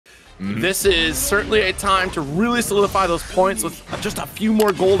This is certainly a time to really solidify those points with just a few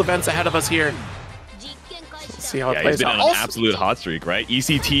more gold events ahead of us here. Let's see how it plays he's been out. on an absolute hot streak, right?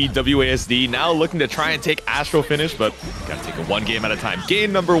 ECT, WASD now looking to try and take Astral finish, but gotta take it one game at a time.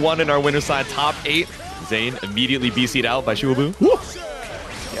 Game number 1 in our winner's side, top 8. Zane immediately BC'd out by Shuaboo.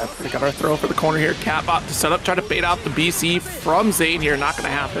 Yeah, they got our throw for the corner here. Catbot to set up, try to bait out the BC from Zane here. Not gonna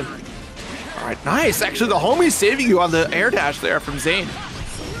happen. All right, nice. Actually, the homie's saving you on the air dash there from Zane.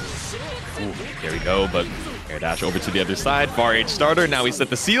 Ooh, there we go, but air dash over to the other side. Far H starter, now we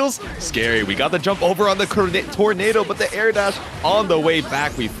set the seals. Scary, we got the jump over on the tornado, but the air dash on the way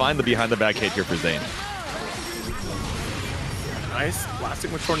back. We find the behind the back hit here for Zane. Nice,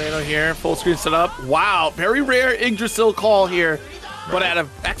 blasting with tornado here. Full screen set up. Wow, very rare Yggdrasil call here, but at an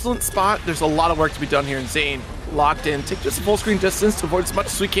excellent spot. There's a lot of work to be done here in Zane. Locked in, take just a full screen distance to avoid as much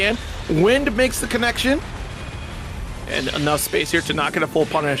as we can. Wind makes the connection. And enough space here to not get a full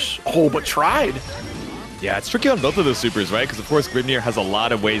punish. Oh, but tried. Yeah, it's tricky on both of those supers, right? Because, of course, Grimnir has a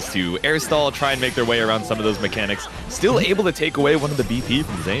lot of ways to air stall, try and make their way around some of those mechanics. Still able to take away one of the BP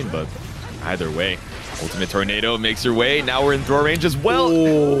from Zane, but either way. Ultimate Tornado makes your way. Now we're in throw range as well.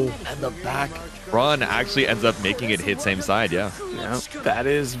 Oh. And the back run actually ends up making it hit same side, yeah. Yeah, that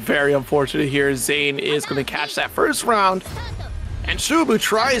is very unfortunate here. Zane is going to catch that first round. And Shuaboo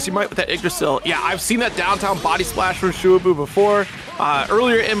tries, he might with that Yggdrasil. Yeah, I've seen that downtown body splash from Shuaboo before.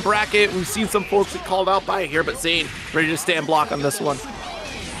 Earlier in bracket, we've seen some folks get called out by it here, but Zane ready to stand block on this one.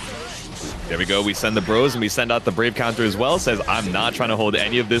 There we go, we send the bros and we send out the Brave counter as well. Says, I'm not trying to hold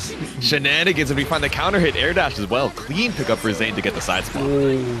any of this shenanigans. And we find the counter hit air dash as well. Clean pickup for Zane to get the side spot.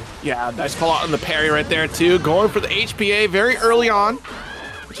 Ooh. Yeah, nice call out on the parry right there too. Going for the HPA very early on,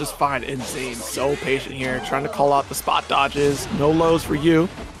 which is fine. And Zane so patient here, trying to call out the spot dodges. No lows for you.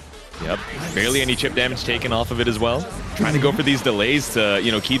 Yep, barely any chip damage taken off of it as well. Trying to go for these delays to,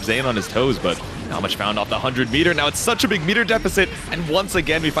 you know, keep Zane on his toes, but not much found off the 100 meter. Now it's such a big meter deficit, and once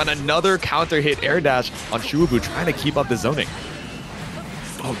again we find another counter hit air dash on Shuaboo, trying to keep up the zoning.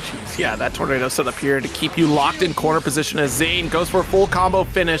 Oh jeez, yeah, that tornado set up here to keep you locked in corner position as Zane goes for a full combo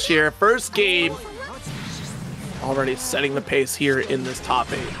finish here. First game, already setting the pace here in this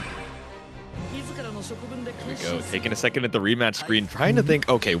top 8. There we go, taking a second at the rematch screen, trying to think,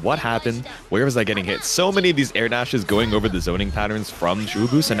 okay, what happened? Where was I getting hit? So many of these air dashes going over the zoning patterns from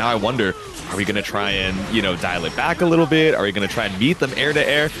Shuaboo, so now I wonder, are we going to try and, you know, dial it back a little bit? Are we going to try and meet them air to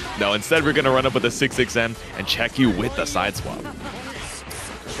air? No, instead we're going to run up with a 6-6M and check you with the side swap.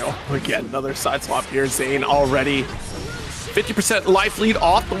 Oh, again, another side swap here. Zane already 50% life lead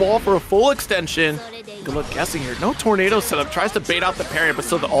off the wall for a full extension. Good luck guessing here. No tornado setup. Tries to bait out the parry, but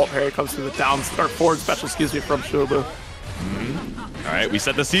still the alt parry comes through the down or forward special, excuse me, from Shuaboo. All right, we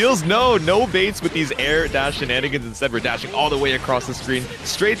set the seals. No baits with these air dash shenanigans. Instead, we're dashing all the way across the screen,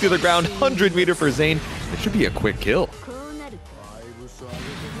 straight through the ground. 100 meter for Zane. It should be a quick kill.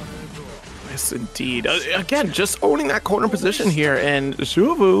 Yes, indeed. Again, just owning that corner position here, and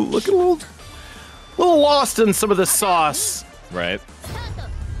Shuaboo looking a little lost in some of the sauce. Right.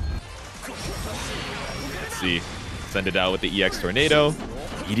 See, send it out with the EX Tornado.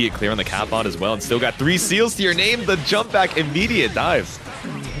 Immediate clear on the cap bot as well, and still got 3 seals to your name. The jump back, immediate dive.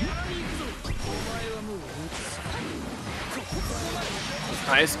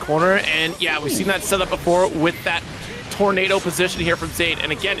 Nice corner, and yeah, we've seen that set up before with that tornado position here from Zane.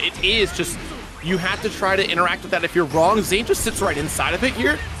 And again, it is just, you have to try to interact with that. If you're wrong, Zane just sits right inside of it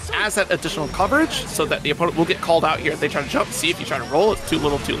here as that additional coverage so that the opponent will get called out here if they try to jump. See if you try to roll, it's too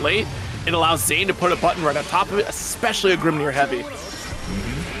little too late. It allows Zane to put a button right on top of it, especially a Grimnir heavy.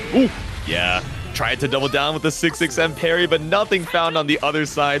 Ooh, yeah. Tried to double down with the 6-6M parry, but nothing found on the other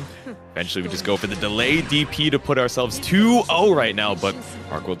side. Eventually, we just go for the delay DP to put ourselves 2-0 right now, but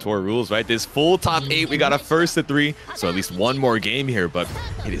Arco Tour rules, right? This full top 8, we got a first to 3, so at least one more game here, but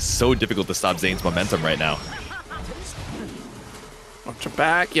it is so difficult to stop Zane's momentum right now. Watch your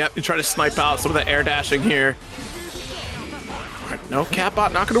back. Yep, you try to snipe out some of the air dashing here. No,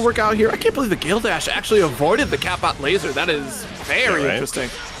 Catbot not going to work out here. I can't believe the Gale Dash actually avoided the Catbot laser. That is very interesting.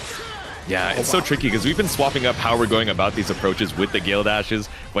 Yeah, it's so tricky because we've been swapping up how we're going about these approaches with the Gale Dashes,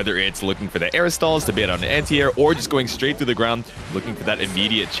 whether it's looking for the air stalls to bait on an anti-air or just going straight through the ground, looking for that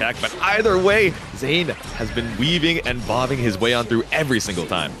immediate check. But either way, Zane has been weaving and bobbing his way on through every single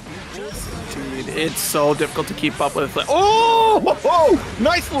time. Dude, it's so difficult to keep up with. Oh,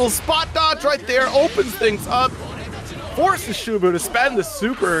 nice little spot dodge right there. Opens things up. Forces Shuaboo to spend the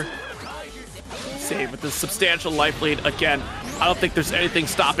super save with the substantial life lead. Again, I don't think there's anything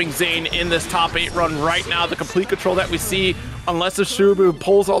stopping Zane in this top 8 run right now. The complete control that we see, unless the Shuaboo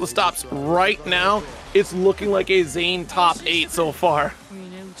pulls all the stops right now, it's looking like a Zane top 8 so far.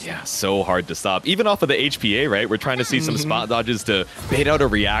 Yeah, so hard to stop. Even off of the HPA, right? We're trying to see some spot dodges to bait out a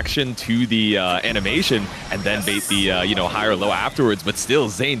reaction to the animation and then bait the, you know, high or low afterwards. But still,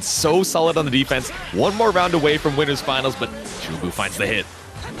 Zane so solid on the defense. One more round away from winners finals, but Shuaboo finds the hit.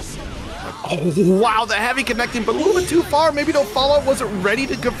 Oh, wow, the heavy connecting, but a little bit too far. Maybe no follow-up, wasn't ready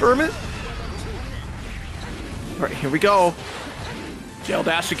to confirm it. All right, here we go. Jail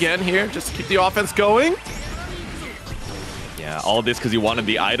dash again here, just to keep the offense going. Yeah, all this because you wanted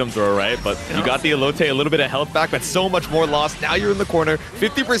the item throw, right? But you got the elote, a little bit of health back, but so much more lost. Now you're in the corner,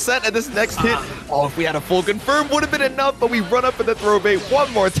 50% at this next hit. Oh, if we had a full confirm, would have been enough, but we run up for the throw bait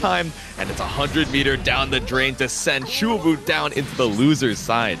one more time, and it's 100-meter down the drain to send Shuaboo down into the loser's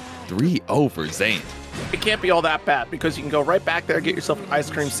side. 3-0 for Zane. It can't be all that bad because you can go right back there, get yourself an ice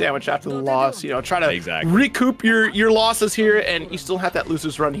cream sandwich after the loss, you know, try to recoup your losses here, and you still have that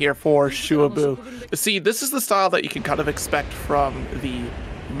loser's run here for Shuaboo. See, this is the style that you can kind of expect from the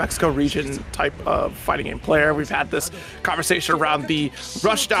Mexico region type of fighting game player. We've had this conversation around the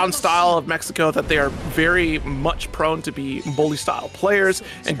rushdown style of Mexico, that they are very much prone to be bully style players,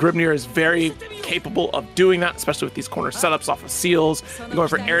 and Grimnir is very capable of doing that, especially with these corner setups off of seals and going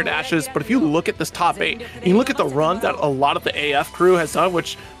for air dashes. But if you look at this top 8, and you look at the run that a lot of the AF crew has done,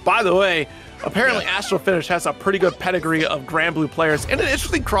 which, by the way, apparently Astral Finish has a pretty good pedigree of Granblue players and an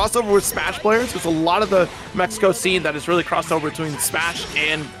interesting crossover with Smash players. There's a lot of the Mexico scene that is really crossed over between Smash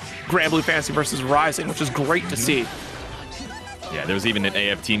and Granblue Fantasy versus Rising, which is great to see. Yeah, there was even an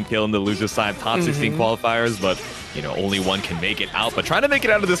AF team kill in the loser side top 16 qualifiers, but you know, only one can make it out. But trying to make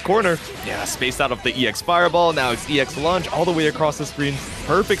it out of this corner, yeah, spaced out of the EX Fireball, now it's EX Lunge all the way across the screen.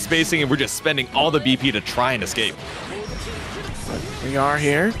 Perfect spacing, and we're just spending all the BP to try and escape. We are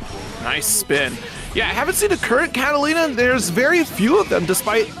here. Nice spin. Yeah, I haven't seen a current Katalina. There's very few of them,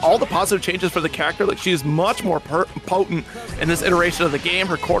 despite all the positive changes for the character. Like, she is much more potent in this iteration of the game.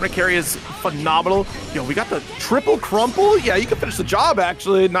 Her corner carry is phenomenal. Yo, we got the triple crumple. Yeah, you can finish the job,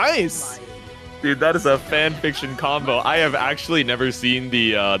 actually. Nice. Dude, that is a fan fiction combo. I have actually never seen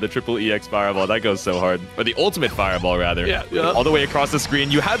the triple EX Fireball. That goes so hard. Or the ultimate Fireball, rather. Yeah. All the way across the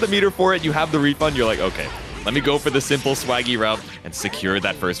screen. You have the meter for it. You have the refund. You're like, okay, let me go for the simple swaggy route and secure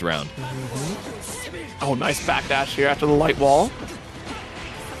that first round. Oh, nice backdash here after the light wall.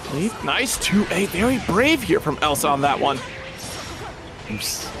 Nice 2-8. Very brave here from Elsa on that one.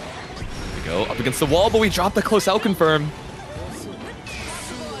 Oops. There we go. Up against the wall, but we dropped the close out confirm.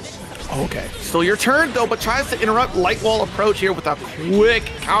 Okay. Still your turn, though, but tries to interrupt light wall approach here with a quick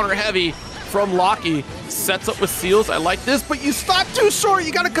counter heavy from LOKKY. Sets up with seals. I like this, but you stopped too short.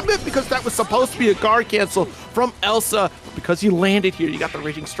 You got to commit because that was supposed to be a guard cancel from Elsa. But because you landed here, you got the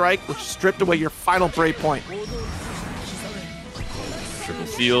Raging Strike, which stripped away your final break point. Triple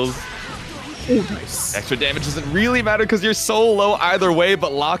seals. Ooh, nice. Extra damage doesn't really matter because you're so low either way,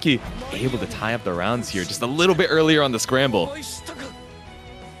 but LOKKY able to tie up the rounds here just a little bit earlier on the scramble.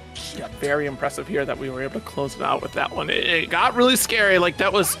 Yeah, very impressive here that we were able to close it out with that one. It got really scary. Like,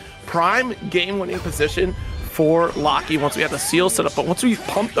 that was prime game-winning position for LOKKY once we had the seal set up. But once we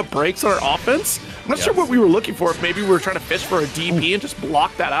pumped the brakes on our offense, I'm not sure what we were looking for. If maybe we were trying to fish for a DP and just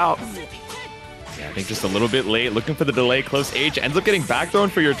block that out. Yeah, I think just a little bit late, looking for the delay. Close H ends up getting back thrown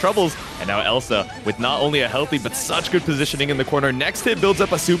for your troubles. And now Elsa, with not only a healthy, but such good positioning in the corner. Next hit builds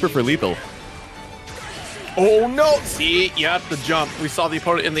up a super for lethal. Oh no! See, yep, the jump. We saw the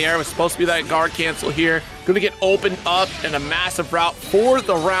opponent in the air. It was supposed to be that guard cancel here. Gonna get opened up, and a massive route for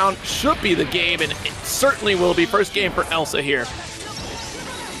the round should be the game, and it certainly will be. First game for Elsa here.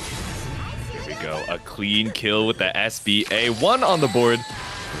 Here we go. A clean kill with the SBA. One on the board.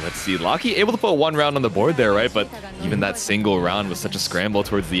 Let's see, LOKKY able to put one round on the board there, right? But even that single round was such a scramble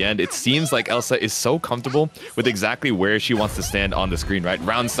towards the end. It seems like Elsa is so comfortable with exactly where she wants to stand on the screen, right?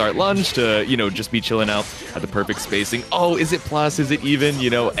 Round start lunge to, you know, just be chilling out at the perfect spacing. Oh, is it plus? Is it even? You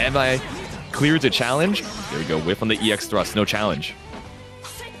know, am I clear to challenge? There we go, whiff on the EX thrust, no challenge.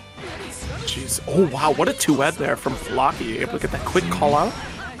 Jeez, oh wow, what a 2-ed there from LOKKY. Able to get that quick call out.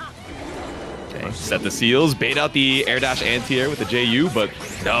 Okay, set the seals, bait out the air dash anti-air with the JU, but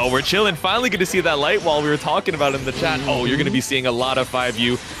no, we're chilling. Finally good to see that light wall we were talking about in the chat. Oh, you're going to be seeing a lot of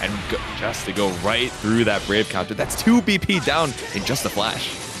 5U, and just to go right through that Brave counter. That's 2 BP down in just a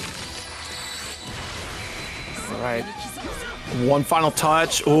flash. All right. One final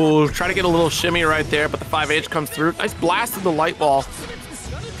touch. Oh, try to get a little shimmy right there, but the 5H comes through. Nice blast in the light wall.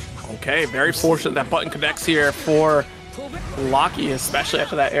 Okay, very fortunate that button connects here for LOKKY, especially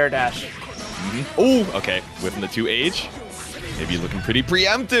after that air dash. Oh, okay, whipping the 2H. Maybe looking pretty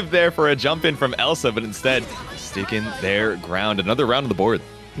preemptive there for a jump in from Elsa, but instead sticking their ground. Another round on the board.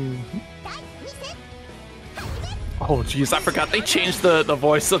 Oh, geez, I forgot they changed the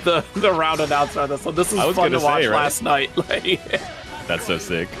voice of the round announcer on this one. This was fun to watch last night. That's so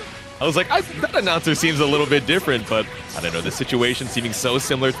sick. I was like, that announcer seems a little bit different, but I don't know, the situation seeming so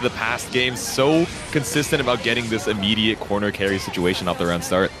similar to the past games, so consistent about getting this immediate corner carry situation off the round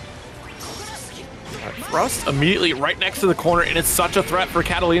start. Thrust immediately right next to the corner, and it's such a threat for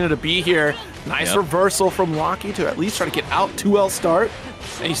Katalina to be here. Nice reversal from LOKKY to at least try to get out 2L start,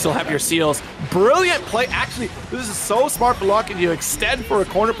 and you still have your seals. Brilliant play. Actually, this is so smart for LOKKY to extend for a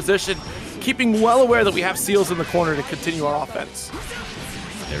corner position, keeping well aware that we have seals in the corner to continue our offense.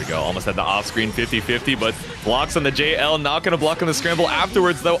 There we go, almost at the off-screen 50-50, but blocks on the JL, not going to block on the scramble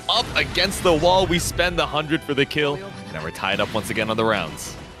afterwards, though. Up against the wall, we spend the 100 for the kill, and now we're tied up once again on the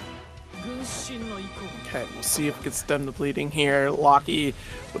rounds. Okay, we'll see if we can stem the bleeding here. LOKKY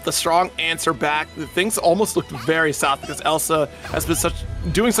with the strong answer back. Things almost looked very south because Elsa has been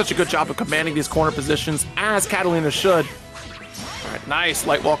doing such a good job of commanding these corner positions, as Katalina should. All right, nice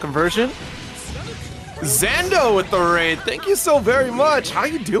light wall conversion. Zando with the raid. Thank you so very much. How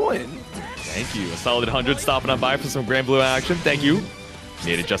you doing? Thank you. A solid 100 stopping on by for some Granblue action. Thank you.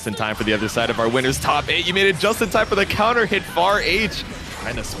 Made it just in time for the other side of our winners top 8. You made it just in time for the counter hit. Far H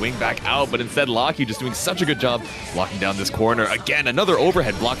trying to swing back out, but instead LOKKY just doing such a good job blocking down this corner. Again, another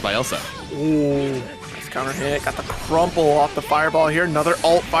overhead blocked by Elsa. Ooh, nice counter hit. Got the crumple off the fireball here. Another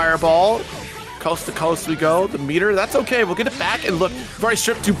ult fireball. Coast to coast we go. The meter, that's okay. We'll get it back. And look, we've already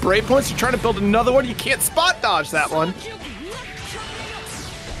stripped 2 brave points. You're trying to build another one. You can't spot dodge that one.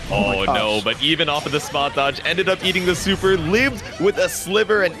 Oh no, but even off of the spot dodge, ended up eating the super, lived with a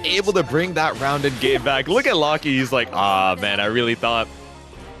sliver, and able to bring that round and game back. Look at LOKKY. He's like, ah, man, I really thought.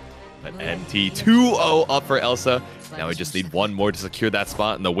 But NT 2-0 up for Elsa. Now we just need one more to secure that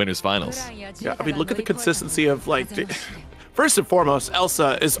spot in the winners finals. Yeah, I mean, look at the consistency of, like, first and foremost,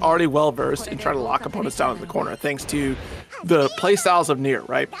 Elsa is already well-versed in trying to lock opponents down in the corner, thanks to the playstyles of Nier,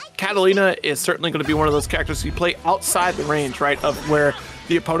 right? Katalina is certainly going to be one of those characters who play outside the range, right, of where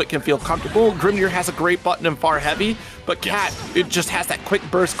the opponent can feel comfortable. Grimnir has a great button and far heavy, but Kat, it just has that quick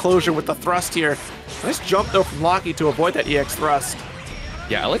burst closure with the thrust here. Nice jump, though, from LOKKY to avoid that EX thrust.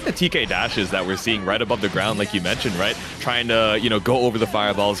 Yeah, I like the TK dashes that we're seeing right above the ground, like you mentioned, right? Trying to, you know, go over the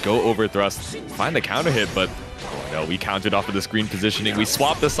fireballs, go over thrust, find the counter hit, but no, we countered off of the screen positioning. We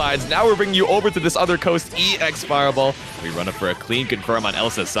swapped the sides. Now we're bringing you over to this other coast, EX fireball. We run up for a clean confirm on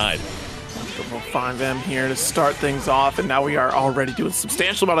Elsa's side. We'll find them here to start things off, and now we are already doing a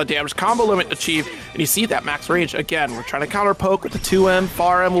substantial amount of damage. Combo limit achieved, and you see that max range. Again, we're trying to counter poke with the 2M.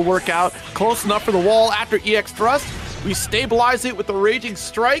 Far M will work out. Close enough for the wall after EX thrust. We stabilize it with the Raging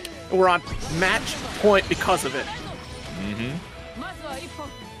Strike, and we're on match point because of it.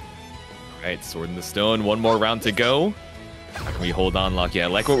 All right, Sword in the Stone, one more round to go. How can we hold on, LOKKY? I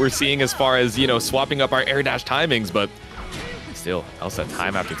like what we're seeing as far as, you know, swapping up our air dash timings, but still, Elsa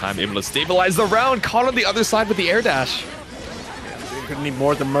time after time able to stabilize the round, caught on the other side with the air dash. You're gonna need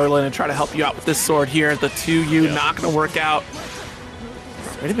more than Merlin and try to help you out with this sword here. The 2U not gonna work out.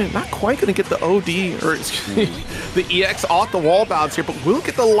 Wait a minute, not quite gonna get the OD, or the EX off the wall bounce here, but we'll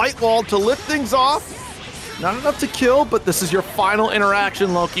get the light wall to lift things off. Not enough to kill, but this is your final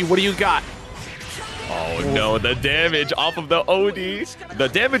interaction, LOKKY. What do you got? Oh no, the damage off of the OD. The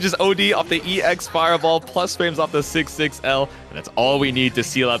damage is OD off the EX Fireball, plus frames off the 6-6L, and that's all we need to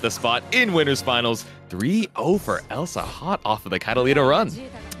seal out the spot in Winners Finals. 3-0 for Elsa, hot off of the Katalina run.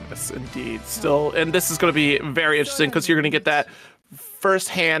 Yes, indeed. Still, and this is going to be very interesting because you're going to get that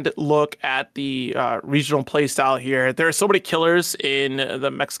first-hand look at the regional playstyle here. There are so many killers in the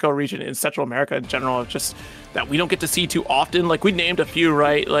Mexico region, in Central America in general, just that we don't get to see too often. Like, we named a few,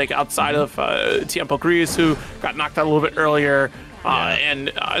 right? Like, outside of Tiempo Gris, who got knocked out a little bit earlier, and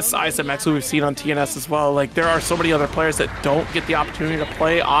ISMX, who we've seen on TNS as well. Like, there are so many other players that don't get the opportunity to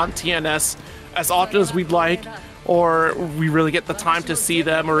play on TNS as often as we'd like, or we really get the time to see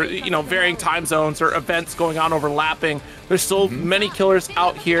them, or, you know, varying time zones or events going on overlapping. There's still many killers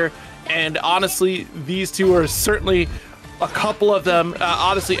out here, and honestly, these two are certainly a couple of them.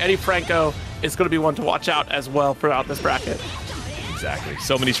 Honestly, Eddie Franco is going to be one to watch out as well throughout this bracket. Exactly.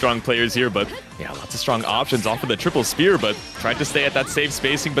 So many strong players here, but yeah, lots of strong options off of the triple spear, but tried to stay at that safe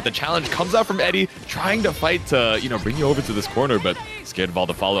spacing, but the challenge comes out from Eddie, trying to fight to, you know, bring you over to this corner, but scared of all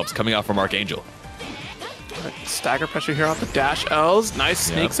the follow-ups coming out from Arkangel. Stagger pressure here off the dash L's. Nice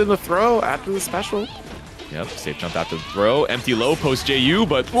sneaks in the throw after the special. Yep, safe jump after the throw. Empty low post JU,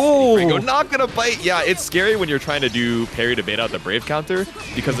 but Franco not gonna bite. Yeah, it's scary when you're trying to do parry to bait out the Brave counter,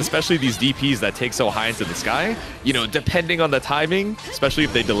 because especially these DPs that take so high into the sky, you know, depending on the timing, especially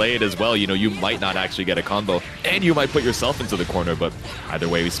if they delay it as well, you know, you might not actually get a combo, and you might put yourself into the corner. But either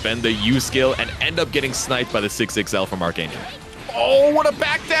way, we spend the U skill and end up getting sniped by the 6XL from Arkangel. Oh, what a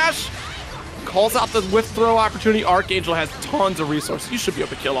backdash! Calls out the whiff throw opportunity. Arkangel has tons of resources. You should be able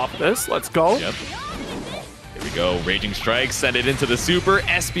to kill off of this. Let's go. Yep. Here we go. Raging Strike. Send it into the super.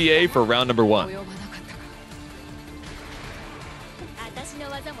 SBA for round number 1.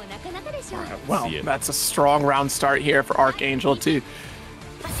 Well, that's a strong round start here for Arkangel to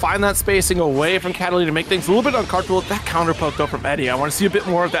find that spacing away from Katalina to make things a little bit uncomfortable. That counter poke though from Eddie. I want to see a bit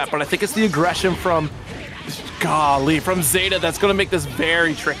more of that, but I think it's the aggression from, from Zeta that's going to make this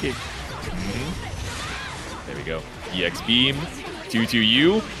very tricky. There we go. EX beam.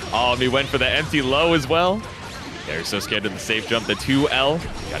 2-2U. Oh, and he went for the empty low as well. They're so scared of the safe jump. The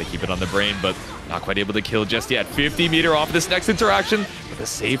 2L. Gotta keep it on the brain, but not quite able to kill just yet. 50 meter off this next interaction. But the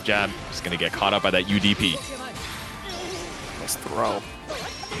safe jab just gonna get caught up by that UDP. Nice throw.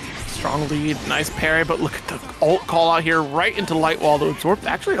 Strong lead. Nice parry, but look at the ult call out here right into light wall to absorb.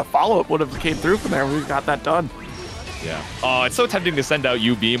 Actually, a follow-up would have came through from there. We got that done. Yeah. Oh, it's so tempting to send out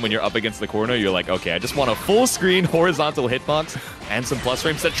U-beam when you're up against the corner. You're like, okay, I just want a full screen horizontal hitbox and some plus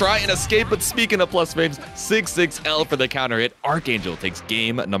frames to try and escape. But speaking of plus frames, 6-6L for the counter hit. Arkangel takes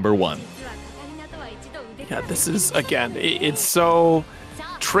game number 1. Yeah, this is, again, it's so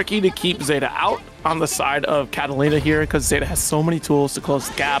tricky to keep Zeta out on the side of Katalina here because Zeta has so many tools to close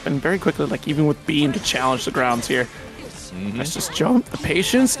the gap and very quickly, like even with beam, to challenge the grounds here. Let's just jump. The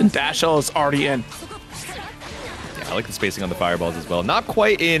patience and dash L is already in. I like the spacing on the fireballs as well. Not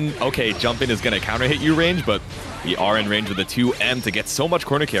quite in, okay, jump in is going to counter hit you range, but we are in range with the 2M to get so much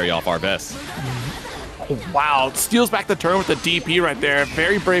corner carry off our best. Oh, wow. Steals back the turn with the DP right there.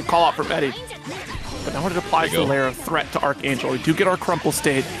 Very brave call out from Eddie. But now it applies the layer of threat to Arkangel. We do get our crumple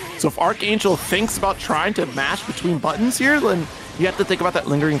state. So if Arkangel thinks about trying to mash between buttons here, then you have to think about that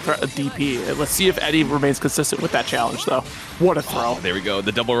lingering threat of DP. Let's see if Eddie remains consistent with that challenge, though. What a throw. Oh, there we go.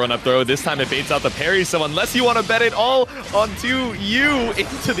 The double run-up throw. This time it baits out the parry. So unless you want to bet it all onto you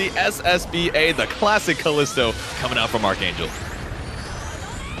into the SSBA, the classic Callisto coming out from Arkangel.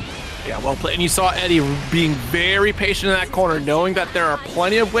 Yeah, well played. And you saw Eddie being very patient in that corner, knowing that there are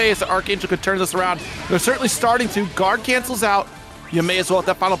plenty of ways that Arkangel could turn this around. They're certainly starting to. Guard cancels out. You may as well at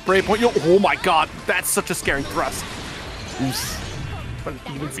that final brave point. Oh my god, that's such a scary thrust. Oof. But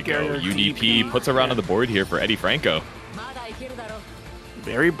even scarier. UDP puts a round on the board here for Eddie Franco.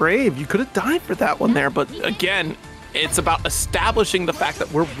 Very brave. You could have died for that one there, but again, it's about establishing the fact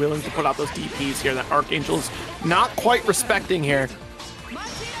that we're willing to put out those DPs here that Arkangel's not quite respecting here.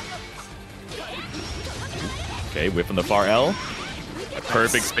 Okay, whip from the far L. A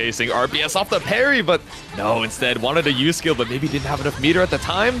perfect spacing. RBS off the parry, but no, instead wanted a U skill, but maybe didn't have enough meter at the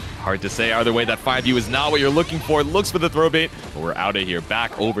time. Hard to say. Either way, that 5U is not what you're looking for. Looks for the throw bait, but we're out of here.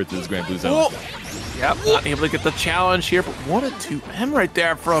 Back over to this Granblue zone. Oh. Yep, not able to get the challenge here, but what a 2M right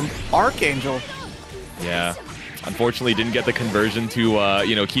there from Arkangel. Yeah, unfortunately didn't get the conversion to,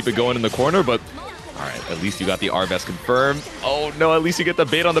 you know, keep it going in the corner, but all right, at least you got the RBS confirmed. Oh no, at least you get the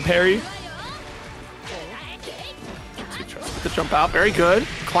bait on the parry. The jump out, very good.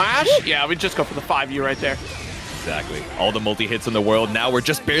 Clash, yeah, we just go for the 5U right there. Exactly. All the multi-hits in the world. Now we're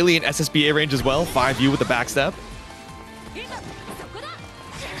just barely in SSBA range as well. 5U with the backstep.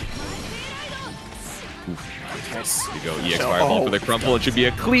 Nice. Here we go, EX Fireball for the crumple. It should be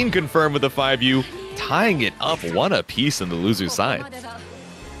a clean confirm with the 5U. Tying it up one apiece on the loser's side.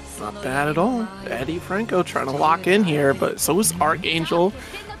 Not bad at all. Eddie Franco trying to lock in here, but so is Arkangel.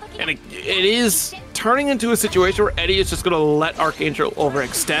 And it is turning into a situation where Eddie is just going to let Arkangel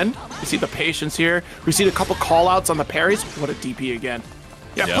overextend. You see the patience here. We see a couple call-outs on the parries. What a DP again.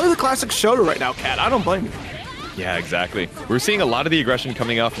 Yeah, play the classic Shota right now, Kat. I don't blame you. Yeah, exactly. We're seeing a lot of the aggression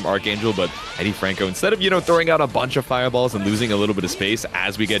coming out from Arkangel, but Eddie Franco, instead of, you know, throwing out a bunch of fireballs and losing a little bit of space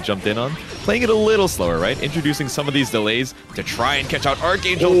as we get jumped in on, playing it a little slower, right? Introducing some of these delays to try and catch out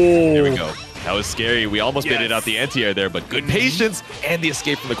Arkangel. Oh. There we go. That was scary. We almost baited out the anti-air there, but good patience and the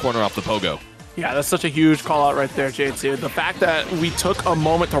escape from the corner off the pogo. Yeah, that's such a huge call out right there, JT. The fact that we took a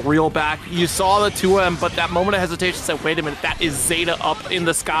moment to reel back, you saw the 2M, but that moment of hesitation said, wait a minute, that is Zeta up in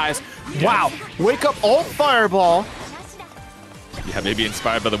the skies. Yeah. Wow, wake up ult fireball. Yeah, maybe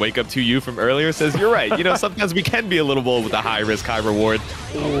inspired by the wake up 2U from earlier, says you're right. You know, sometimes we can be a little bold with a high risk, high reward.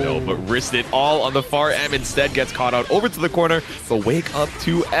 Oh no, but risked it all on the far M. Instead gets caught out over to the corner, but wake up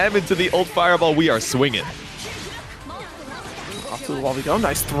 2M into the ult fireball. We are swinging. Off to the wall we go.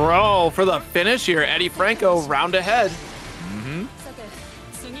 Nice throw for the finish here. Eddie Franco round ahead.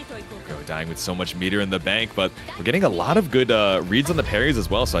 We're dying with so much meter in the bank, but we're getting a lot of good reads on the parries as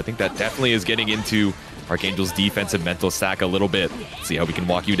well, so I think that definitely is getting into Arkangel's defensive mental stack a little bit. Let's see how we can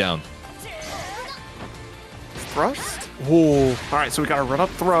walk you down. Thrust. Ooh. All right, so we got a run up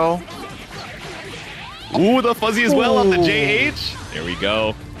throw. Ooh, the fuzzy as well off the JH. There we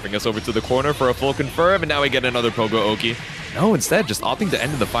go. Bring us over to the corner for a full confirm, and now we get another Pogo Oki. No, instead, just opting to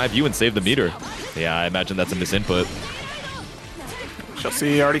end in the 5U and save the meter. Yeah, I imagine that's a misinput.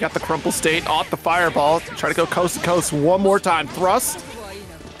 Chelsea already got the crumple state off the fireball. Try to go coast to coast one more time. Thrust.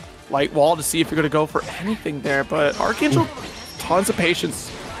 Light wall to see if you're going to go for anything there, but Arkangel, tons of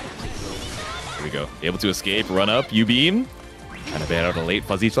patience. Here we go. Able to escape, run up, U-beam. Kind of bad out a late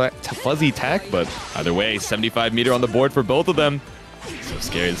fuzzy tech, but either way, 75 meter on the board for both of them. So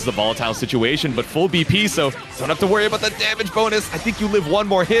scary. This is a volatile situation, but full BP, so don't have to worry about the damage bonus. I think you live one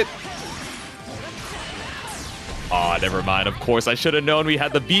more hit. Aw, never mind. Of course, I should have known we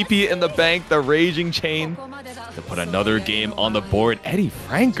had the BP in the bank, the Raging Chain, to put another game on the board. Eddie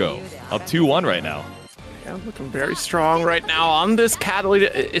Franco up 2-1 right now. Yeah, looking very strong right now on this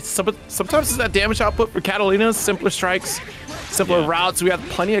Katalina. It's sometimes it's that damage output for Katalina, simpler strikes, simpler routes. We have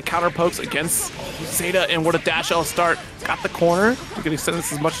plenty of counter pokes against Zeta, and what a dash L start. Got the corner. You can extend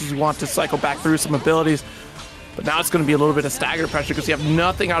this as much as you want to cycle back through some abilities, but now it's going to be a little bit of stagger pressure because you have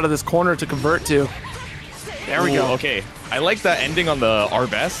nothing out of this corner to convert to. There we go. Okay, I like that ending on the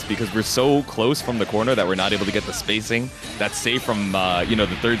Arbes because we're so close from the corner that we're not able to get the spacing that's safe from you know,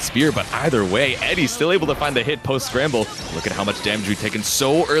 the third spear. But either way, Eddie's still able to find the hit post scramble. Look at how much damage we've taken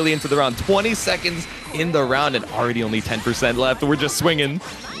so early into the round. 20 seconds in the round and already only 10% left. We're just swinging.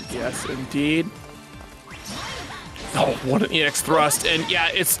 Yes, indeed. Oh, what an EX thrust. And yeah,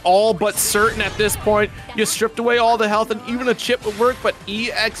 it's all but certain at this point. You stripped away all the health and even a chip would work, but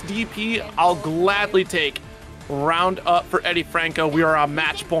EX DP, I'll gladly take. Round up for Eddie Franco. We are on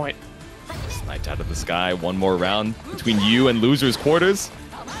match point. Sniped out of the sky. One more round between you and loser's quarters.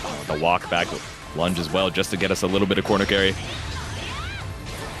 The walk back lunge as well, just to get us a little bit of corner carry.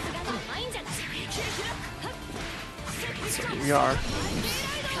 So here we are.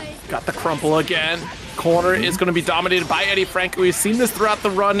 Got the crumple again. Corner is going to be dominated by Eddie Franco. We've seen this throughout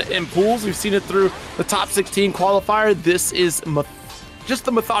the run in pools. We've seen it through the top 16 qualifier. This is just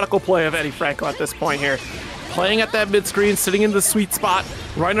the methodical play of Eddie Franco at this point here. Playing at that mid-screen, sitting in the sweet spot,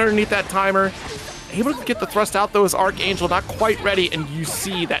 right underneath that timer. Able to get the thrust out, though, is Arkangel not quite ready, and you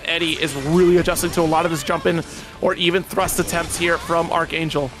see that Eddie is really adjusting to a lot of his jump-in or even thrust attempts here from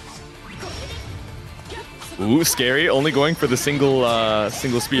Arkangel. Ooh, scary. Only going for the single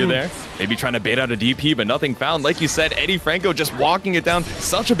spear there. Maybe trying to bait out a DP, but nothing found. Like you said, Eddie Franco just walking it down.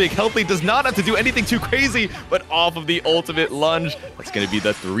 Such a big health lead. Does not have to do anything too crazy, but off of the ultimate lunge. That's going to be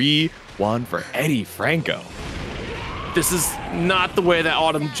the 3-1 for Eddie Franco. This is not the way that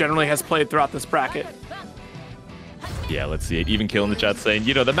Autumn generally has played throughout this bracket. Yeah, let's see it. Even Kill in the chat saying,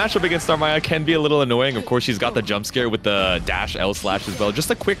 you know, the matchup against Narmaya can be a little annoying. Of course, she's got the jump scare with the dash L slash as well. Just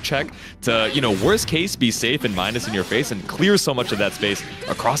a quick check to, you know, worst case, be safe and minus in your face and clear so much of that space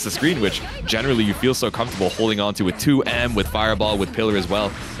across the screen, which generally you feel so comfortable holding on to with 2M, with Fireball, with Pillar as well.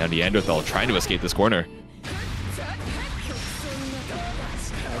 Now Nyan-derthal trying to escape this corner.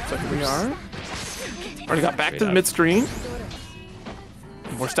 So here we are. Already got back to the mid-screen.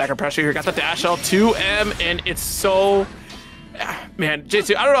 More stagger pressure here. Got the dash L, 2M, and it's so... Man,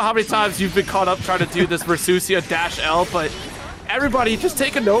 JC, I don't know how many times you've been caught up trying to do this Versusia dash L, but everybody, just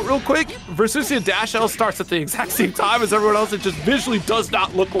take a note real quick. Versusia dash L starts at the exact same time as everyone else. It just visually does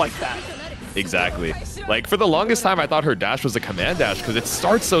not look like that. Exactly. Like, for the longest time, I thought her dash was a command dash because it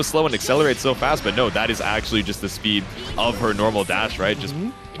starts so slow and accelerates so fast, but no, that is actually just the speed of her normal dash, right? Just,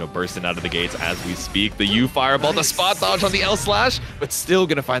 you know, bursting out of the gates as we speak. The U fireball, the spot dodge on the L slash, but still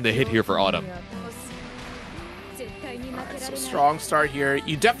gonna find the hit here for Autumn. So strong start here.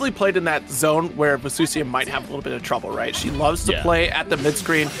 You definitely played in that zone where Versusia might have a little bit of trouble, right? She loves to play at the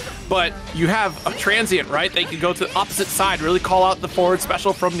mid-screen, but you have a transient, right? They can go to the opposite side, really call out the forward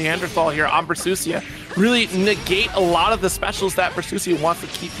special from Nyan-derthal here on Versusia, really negate a lot of the specials that Versusia wants to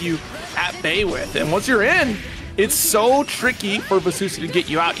keep you at bay with. And once you're in, it's so tricky for Versusia to get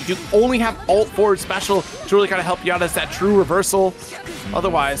you out. You can only have alt forward special to really kind of help you out as that true reversal.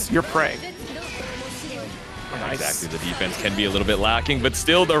 Otherwise, you're prey. Nice. Exactly, the defense can be a little bit lacking, but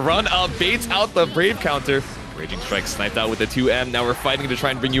still the run up baits out the Brave counter. Raging Strike sniped out with the 2M. Now we're fighting to try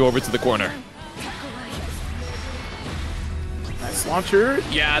and bring you over to the corner. Nice launcher.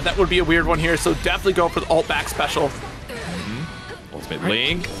 Yeah, that would be a weird one here, so definitely go for the alt back special. Ultimate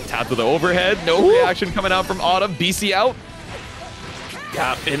Link, tap to the overhead. No reaction coming out from Autumn. BC out.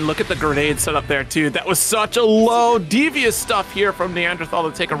 Yeah, and look at the grenade set up there too. That was such a low, devious stuff here from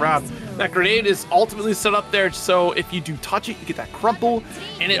Nyan-derthal to take a round. That grenade is ultimately set up there, so if you do touch it, you get that crumple,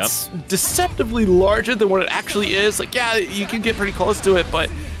 and it's deceptively larger than what it actually is. Like, yeah, you can get pretty close to it, but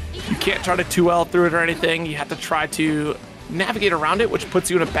you can't try to 2L through it or anything. You have to try to navigate around it, which puts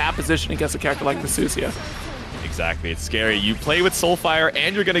you in a bad position against a character like Versusia. Exactly, it's scary. You play with Soulfire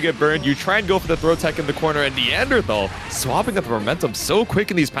and you're gonna get burned. You try and go for the throw tech in the corner, and Nyan-derthal swapping up the momentum so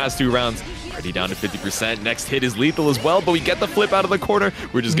quick in these past 2 rounds. Already down to 50%. Next hit is lethal as well, but we get the flip out of the corner.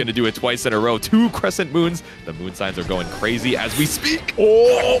 We're just gonna do it twice in a row. 2 crescent moons. The moon signs are going crazy as we speak.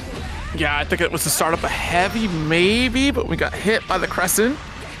 Oh! Yeah, I think it was to start up a heavy, maybe, but we got hit by the crescent.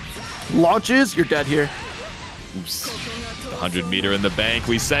 Launches, you're dead here. Oops. The 100 meter in the bank.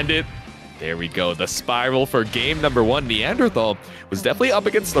 We send it. There we go. The spiral for game number 1. Nyan-derthal was definitely up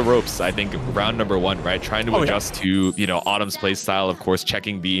against the ropes, I think, round number 1, right? Trying to adjust to, you know, Autumn's play style, of course,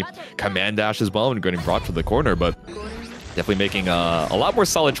 checking the command dash as well and getting brought to the corner, but definitely making a lot more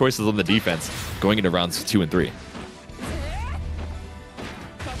solid choices on the defense going into rounds 2 and 3.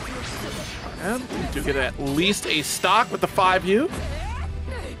 And we do get at least a stock with the 5U.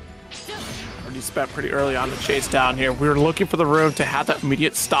 Already spent pretty early on the chase down here. We were looking for the room to have that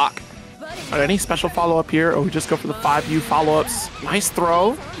immediate stock. Are there any special follow-up here, or we just go for the 5U follow-ups? Nice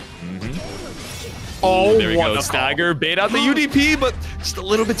throw. Oh, there we go. Stagger, bait out the UDP, but just a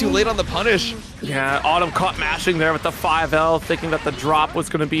little bit too late on the punish. Yeah, Autumn caught mashing there with the 5L, thinking that the drop was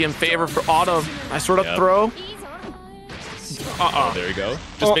going to be in favor for Autumn. Nice sort of throw. There we go.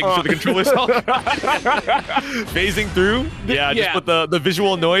 Just making sure the controller's off. Phasing through. Yeah, just with the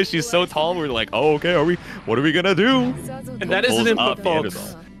visual noise. She's so tall. We're like, oh, okay, what are we going to do? And that is an input,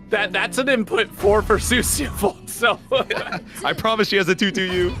 folks. That's an input for Versusia, folks. So I promise she has a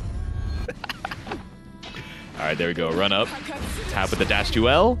 2-2U. All right, there we go. Run up. Tap with the dash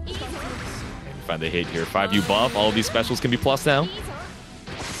 2L. Find the hit here. 5U buff. All of these specials can be plus now.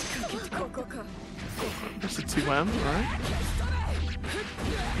 There's a 2M, all right.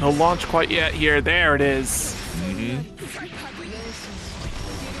 No launch quite yet here. There it is. There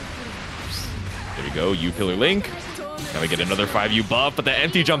we go. U-pillar link. Now we get another 5U buff, but the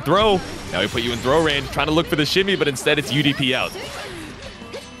empty jump throw. Now we put you in throw range, trying to look for the shimmy, but instead it's UDP out.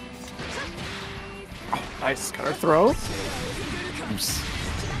 Oh, nice cutter throw. Oops.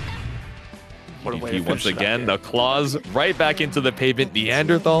 What a way to UDP once finish again, the claws right back into the pavement.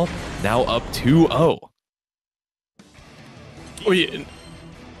 Nyan-derthal now up 2-0. Oh, yeah.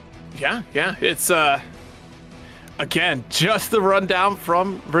 It's again, just the rundown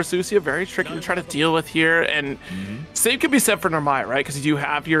from Versusia, very tricky to try to deal with here, and same can be said for Narmaya, right? Because you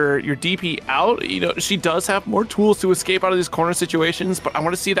have your DP out. You know, she does have more tools to escape out of these corner situations, but I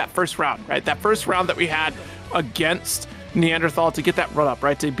want to see that first round, right? That first round that we had against Nyan-derthal to get that run up,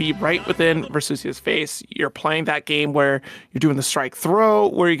 right? To be right within Versusia's face. You're playing that game where you're doing the strike throw,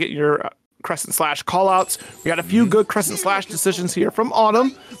 where you get your crescent slash callouts. We got a few good crescent slash decisions here from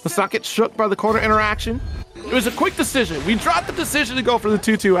Autumn. Let's not get shook by the corner interaction. It was a quick decision. We dropped the decision to go for the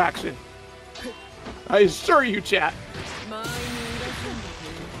 2-2 action. I assure you, chat.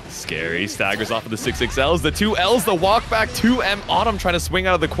 Scary. Staggers off of the 6XLs. The 2Ls, the walk back 2M. Autumn trying to swing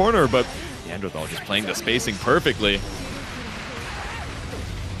out of the corner, but Nyan-derthal just playing the spacing perfectly.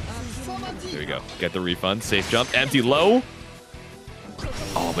 There we go. Get the refund. Safe jump. Empty low.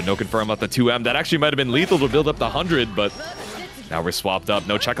 Oh, but no confirm about the 2M. That actually might have been lethal to build up the 100, but now we're swapped up.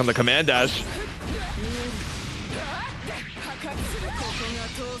 No check on the command dash.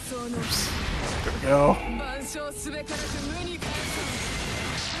 There we go.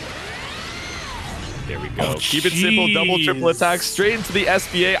 There we go. Keep it simple. Double, triple attack straight into the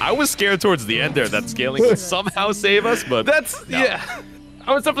SBA. I was scared towards the end there that scaling would somehow save us, but yeah.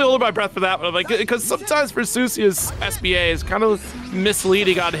 I was definitely holding my breath for that one. Like, because sometimes Versusia's SBA is kind of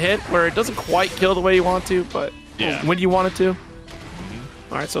misleading on hit, where it doesn't quite kill the way you want to, but when you want it to.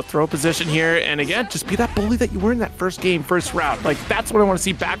 All right, so throw position here, and again, just be that bully that you were in that first game, first round. Like, that's what I want to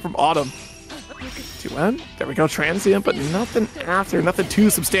see back from Autumn. 2N, there we go, transient, but nothing after, nothing too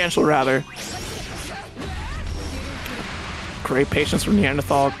substantial, rather. Great patience from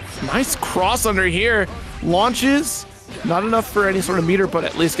Nyan-derthal. Nice cross under here. Launches, not enough for any sort of meter, but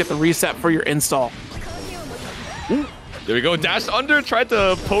at least get the reset for your install. Ooh. There we go. Dashed under, tried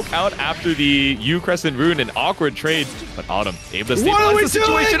to poke out after the U Crescent Rune, an awkward trade, but Autumn able to stabilize the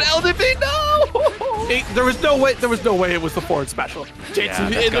situation. LDP, no! There was no way it was the forward special.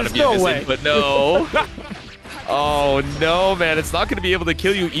 Jason, there's no way. But no. Oh no, man! It's not going to be able to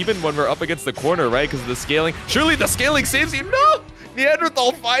kill you even when we're up against the corner, right? Because of the scaling. Surely the scaling saves you. No!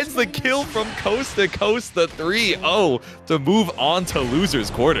 Nyan-derthal finds the kill from coast to coast, the 3-0 to move on to losers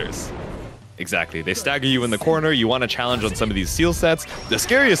quarters. Exactly. They stagger you in the corner. You want to challenge on some of these seal sets. The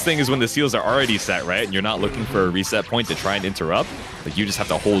scariest thing is when the seals are already set, right? And you're not looking for a reset point to try and interrupt. Like, you just have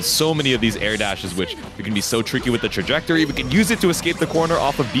to hold so many of these air dashes, which can be so tricky with the trajectory. We can use it to escape the corner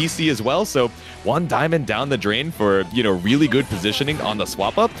off of BC as well. So 1 diamond down the drain for, you know, really good positioning on the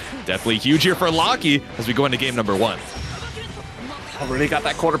swap up. Definitely huge here for LOKKY as we go into game number 1. Already got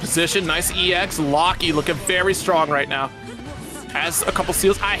that corner position. Nice EX. LOKKY looking very strong right now. Has a couple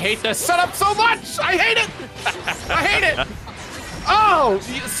seals. I hate this setup so much. I hate it. I hate it. Oh,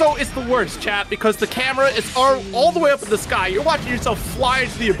 so it's the worst, chat, because the camera is all the way up in the sky. You're watching yourself fly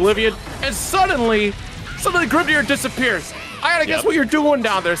into the oblivion, and suddenly Grimnir disappears. I gotta guess what you're doing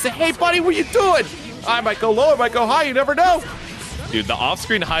down there. Say, hey, buddy, what you doing? I might go low, I might go high. You never know. Dude, the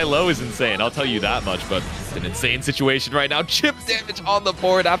off-screen high-low is insane. I'll tell you that much, but it's an insane situation right now. Chip damage on the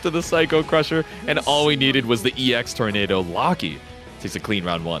board after the Psycho Crusher, and all we needed was the EX Tornado. LOKKY takes a clean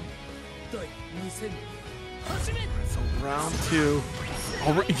round 1. So round 2.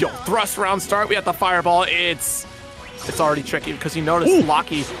 Oh, yo, thrust round start. We have the fireball. It's already tricky because you notice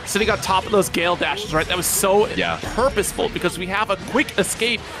LOKKY sitting on top of those Gale dashes, right? That was so purposeful because we have a quick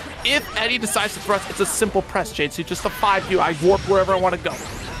escape. If Eddie decides to thrust, it's a simple press, Jade. So just a 5U. I warp wherever I want to go.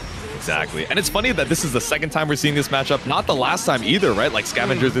 Exactly. And it's funny that this is the second time we're seeing this matchup, not the last time either, right? Like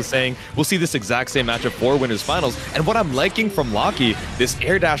Scavengers is saying, we'll see this exact same matchup for winners finals. And what I'm liking from LOKKY, this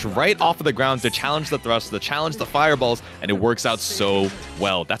air dash right off of the ground to challenge the thrust, to challenge the fireballs, and it works out so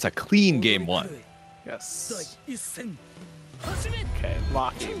well. That's a clean game 1. Yes. Okay,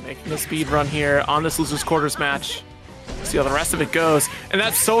 LOKKY making a speed run here on this losers quarters match. See how the rest of it goes. And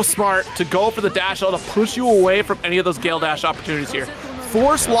that's so smart to go for the dash to push you away from any of those Gale dash opportunities here.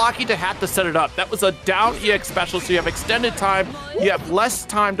 Force LOKKY to have to set it up. That was a down EX special, so you have extended time. You have less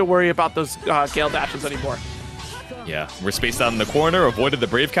time to worry about those Gale dashes anymore. Yeah, we're spaced out in the corner, avoided the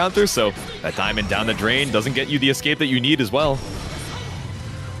Brave counter, so that diamond down the drain doesn't get you the escape that you need as well.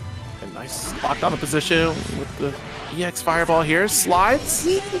 And nice locked on the position with the EX fireball here. Slides.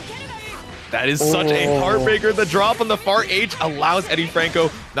 That is such a heartbreaker. The drop on the far H allows Eddie Franco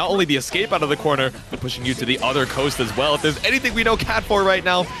not only the escape out of the corner, but pushing you to the other coast as well. If there's anything we know Cat for right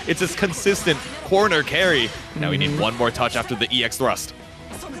now, it's this consistent corner carry. Now we need one more touch after the EX thrust.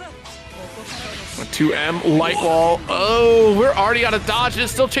 2M, light wall. Oh, we're already out of dodge. It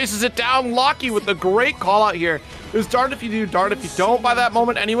still chases it down. LOKKY with a great call out here. It was darned if you do, darned if you don't by that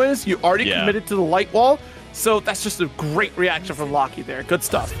moment anyways. You already committed to the light wall. So that's just a great reaction from LOKKY there. Good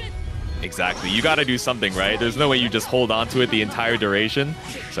stuff. Exactly. You got to do something, right? There's no way you just hold on to it the entire duration.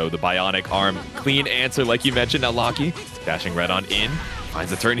 So the bionic arm, clean answer like you mentioned. Now LOKKY dashing right on in.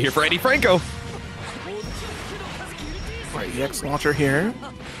 Finds a turn here for Eddie Franco. All right, EX launcher here.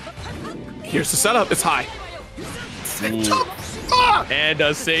 Here's the setup. It's high. Safe jump. And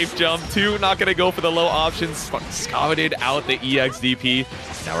a safe jump too. Not going to go for the low options. Scouted out the EX DP.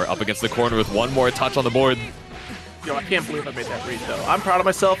 Now we're up against the corner with one more touch on the board. Yo, I can't believe I made that read, though. I'm proud of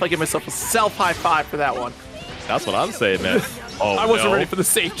myself. I give myself a self-high five for that one. That's what I'm saying, man. Oh, I wasn't ready for the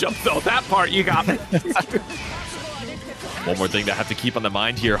safe jump, though. That part, you got me. One more thing to have to keep on the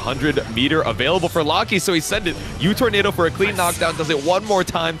mind here. 100-meter available for LOKKY, so he sent it. U-Tornado for a clean knockdown. Does it one more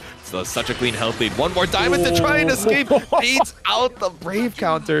time. So such a clean health lead. One more diamond to try and escape. Beats out the Brave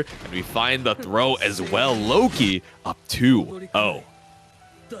counter. And we find the throw as well. LOKKY up 2-0.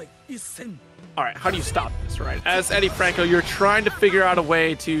 All right, how do you stop this, right? As Eddie Franco, you're trying to figure out a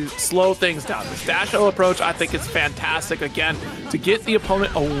way to slow things down. This dash O approach, I think, is fantastic, again, to get the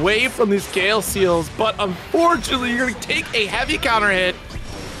opponent away from these Gale Seals, but unfortunately, you're going to take a heavy counter hit,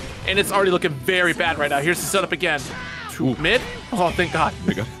 and it's already looking very bad right now. Here's the setup again. To mid. Oh, thank God. There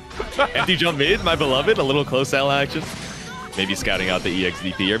we go. Empty jump mid, my beloved. A little close L action. Maybe scouting out the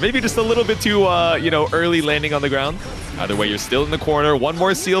EXDP, or maybe just a little bit too, early landing on the ground. Either way, you're still in the corner. One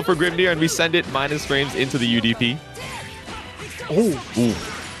more seal for Grimnir, and we send it minus frames into the UDP. Oh.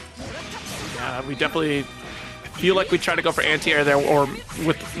 Yeah, we definitely feel like we try to go for anti-air there, or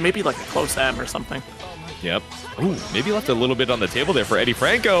with maybe like a close M or something. Yep. Ooh, maybe left a little bit on the table there for Eddie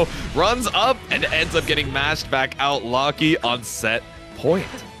Franco. Runs up and ends up getting mashed back out. LOKKY on set point.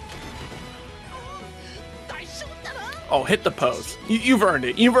 Oh, hit the pose. You've earned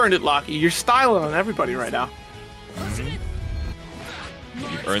it. You've earned it, LOKKY. You're styling on everybody right now.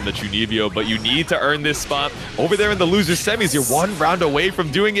 You've earned the Chunibyo, but you need to earn this spot. Over there in the loser semis, you're one round away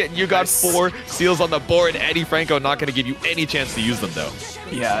from doing it, and you got 4 seals on the board. Eddie Franco not going to give you any chance to use them, though.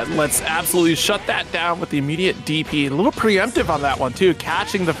 Yeah, let's absolutely shut that down with the immediate DP. A little preemptive on that one, too,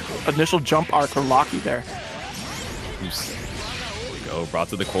 catching the initial jump arc from LOKKY there. go, brought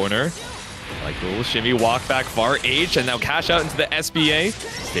to the corner. Like the little shimmy, walk back, far H, and now cash out into the SBA.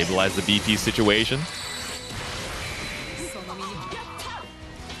 Stabilize the BP situation.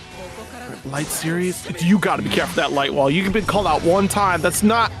 Light series, you got to be careful of that light wall. You've been called out one time. That's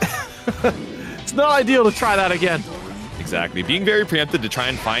not, it's not ideal to try that again. Exactly, being very preemptive to try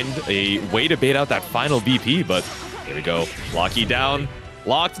and find a way to bait out that final BP, but here we go. LOKKY down,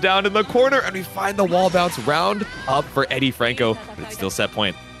 locked down in the corner, and we find the wall bounce round up for Eddie Franco, but it's still set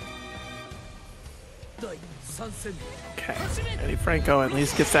point. Okay, Eddie Franco at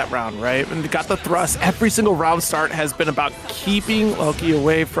least gets that round, right? And got the thrust. Every single round start has been about keeping LOKKY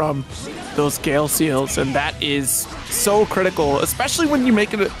away from those Gale Seals, and that is so critical, especially when you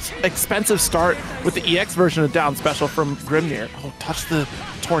make an expensive start with the EX version of down special from Grimnir. Oh, touch the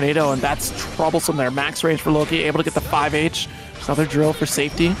tornado, and that's troublesome there. Max range for LOKKY, able to get the 5H. Another drill for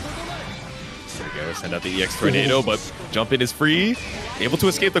safety. There we go, send out the EX tornado, but jump in is free. Able to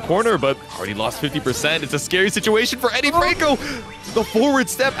escape the corner, but already lost 50%. It's a scary situation for Eddie Franco. The forward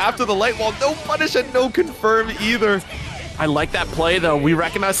step after the light wall. No punish and no confirm either. I like that play, though. We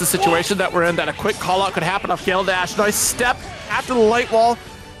recognize the situation that we're in, that a quick call-out could happen off Gale Dash. Nice step after the light wall.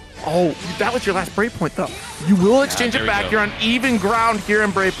 Oh, that was your last breakpoint, though. You will exchange it back. You're on even ground here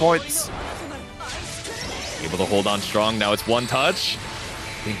in breakpoints. Able to hold on strong. Now it's one touch.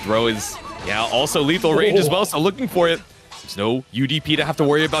 I think throw is, yeah, also lethal range as well, so looking for it. There's no UDP to have to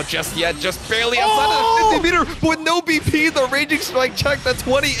worry about just yet. Just barely outside of the 50 meter with no BP. The raging strike check, the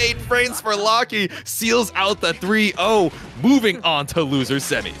 28 frames for LOKKY seals out the 3-0. Moving on to loser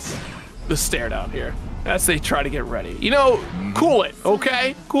semis. The stare down here as they try to get ready. You know, cool it,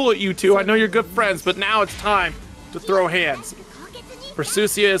 okay? Cool it, you two. I know you're good friends, but now it's time to throw hands.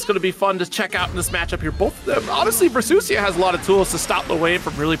 Versusia is going to be fun to check out in this matchup here. Both of them, honestly, Versusia has a lot of tools to stop Lowain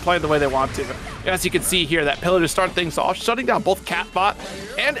from really playing the way they want to. As you can see here, that pillar to start things off, shutting down both Catbot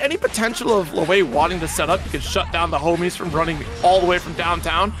and any potential of Lowain wanting to set up. You can shut down the homies from running all the way from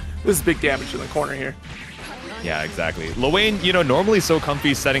downtown. This is big damage in the corner here. Yeah, exactly. Lowain, you know, normally so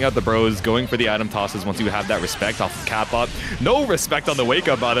comfy setting out the bros, going for the item tosses once you have that respect off of Catbot. No respect on the wake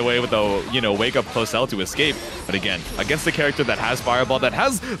up, by the way, with the, you know, wake up close L to escape. But again, against the character that has Fireball, that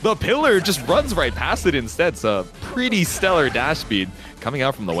has the pillar, just runs right past it instead. So pretty stellar dash speed coming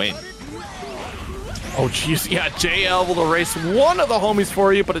out from Lowain. Oh, jeez. Yeah, JL will erase one of the homies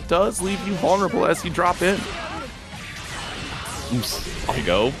for you, but it does leave you vulnerable as you drop in. Oops. There you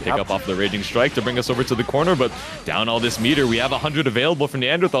go. Pick up off the Raging Strike to bring us over to the corner, but down all this meter. We have 100 available from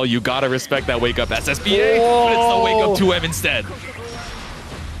Nyan-derthal. You gotta respect that wake up SSBA, but it's the wake up 2M instead.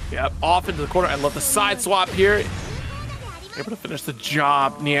 Yep, off into the corner. I love the side swap here. Able to finish the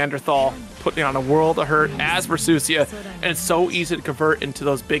job. Nyan-derthal putting on a world of hurt as Versusia, and it's so easy to convert into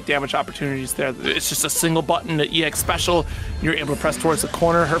those big damage opportunities there. It's just a single button to EX special. You're able to press towards the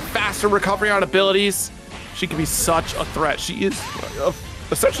corner. Her faster recovery on abilities. She can be such a threat. She is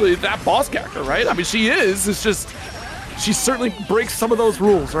essentially that boss character, right? I mean, she is. It's just, she certainly breaks some of those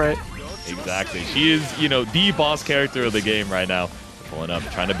rules, right? Exactly. She is, you know, the boss character of the game right now. Pulling up,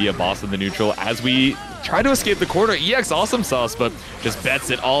 trying to be a boss in the neutral as we try to escape the corner. EX awesome sauce, but just bets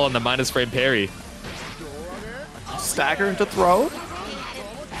it all on the minus frame parry. Stagger into throw.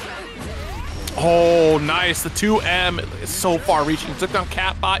 Oh, nice. The 2M is so far reaching. Took down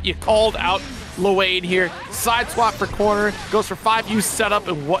Catbot. You called out Lowain here. Side swap for corner. Goes for 5U setup,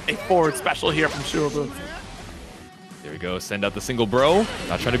 and what a forward special here from Shuaboo. There we go. Send out the single bro.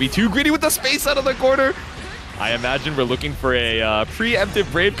 Not trying to be too greedy with the space out of the corner. I imagine we're looking for a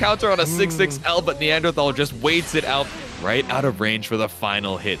preemptive Brave counter on a 6-6L, but Nyan-derthal just waits it out right out of range for the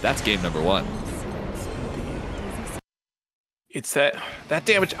final hit. That's game number 1. It's that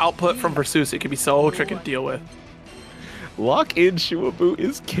damage output from Versusia. It can be so tricky to deal with. Lock in Shuaboo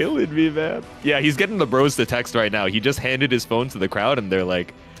is killing me, man. Yeah, he's getting the bros to text right now. He just handed his phone to the crowd, and they're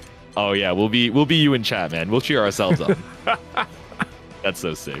like, "Oh yeah, we'll be you in chat, man. We'll cheer ourselves up." That's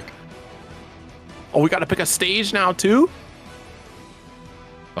so sick. Oh, we got to pick a stage now too.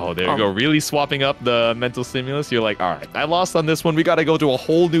 Oh, there you go. Really swapping up the mental stimulus. You're like, all right, I lost on this one. We got to go to a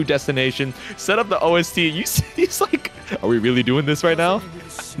whole new destination. Set up the OST. He's like, are we really doing this right now?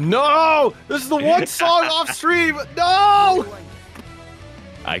 No! This is the one song off stream! No!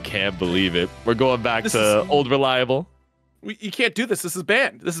 I can't believe it. We're going back to old reliable. You can't do this. This is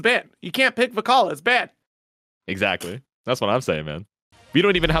banned. This is banned. You can't pick Vakala. It's banned. Exactly. That's what I'm saying, man. We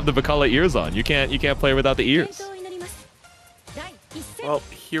don't even have the Vakala ears on. You can't play without the ears. Well,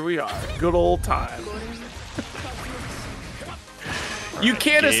 here we are. Good old time. You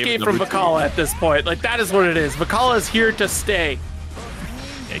can't escape from Vakala at this point. Like, that is what it is. Vakala is here to stay.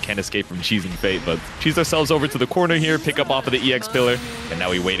 Yeah, can't escape from cheesing fate, but cheese ourselves over to the corner here, pick up off of the EX pillar, and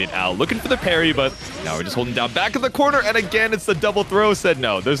now we waited out, looking for the parry, but now we're just holding down back in the corner, and again, it's the double throw. Said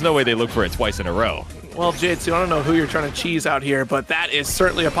no, there's no way they look for it twice in a row. Well, Jitsu, I don't know who you're trying to cheese out here, but that is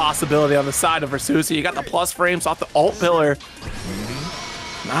certainly a possibility on the side of Versusia. You got the plus frames off the ult pillar.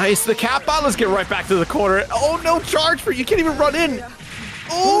 Nice, the cap out. Let's get right back to the corner. Oh, no charge for you. Can't even run in.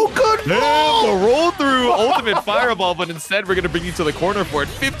 Oh, good roll! The roll through ultimate fireball, but instead we're going to bring you to the corner for it.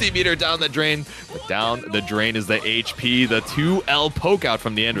 50 meter down the drain. But down the drain is the HP, the 2L poke out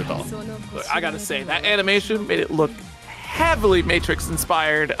from Nyan-derthal. Look, I got to say, that animation made it look heavily Matrix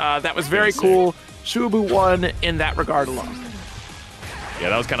inspired. That was very cool. Shuaboo won in that regard alone. Yeah,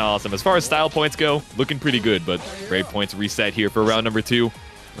 that was kind of awesome. As far as style points go, looking pretty good, but brave points reset here for round number 2.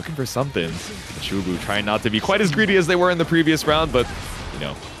 Looking for something. Shuaboo trying not to be quite as greedy as they were in the previous round, but you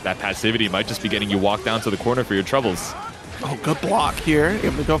know, that passivity might just be getting you walked down to the corner for your troubles. Oh, good block here.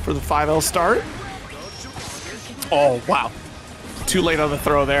 Able to go for the 5L start. Oh, wow. Too late on the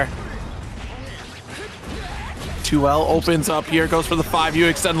throw there. 2L opens up here, goes for the 5U,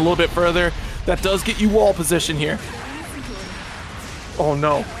 extend a little bit further. That does get you wall position here. Oh,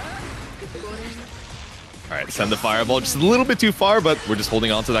 no. All right, send the fireball just a little bit too far, but we're just holding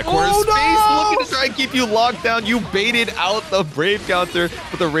on to that corner space, no! looking to try and keep you locked down. You baited out the Brave counter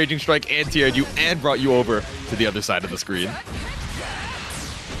with a Raging Strike anti-aired you and brought you over to the other side of the screen.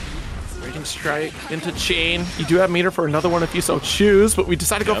 Raging Strike into chain. You do have meter for another one if you so choose, but we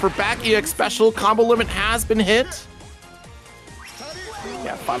decided to go for back EX special. Combo limit has been hit.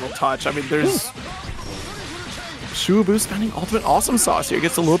 Yeah, final touch. I mean, there's... Shuaboo spending ultimate awesome sauce here.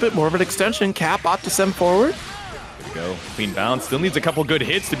 Gets a little bit more of an extension. Cap opt to send forward. There we go. Clean bounce. Still needs a couple good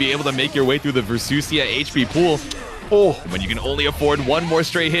hits to be able to make your way through the Versusia HP pool. Oh, When you can only afford one more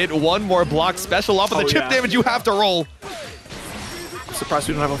straight hit, one more block special off of the chip damage, you have to roll. I'm surprised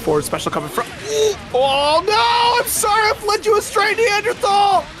we don't have a forward special coming from... Oh, no! I'm sorry. I've led you astray,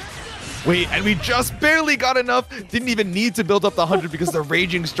 Nyan-derthal! Wait, and we just barely got enough. Didn't even need to build up the 100 because the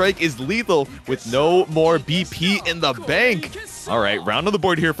Raging Strike is lethal with no more BP in the bank. All right, round on the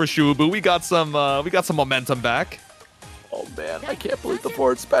board here for Shuaboo. We got some momentum back. Oh, man. I can't believe the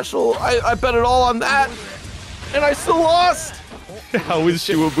forward special. I bet it all on that, and I still lost. How is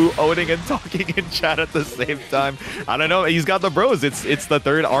Shuaboo owning and talking in chat at the same time? I don't know. He's got the bros. It's the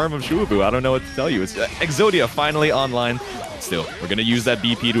third arm of Shuaboo. I don't know what to tell you. It's Exodia finally online. Still, we're going to use that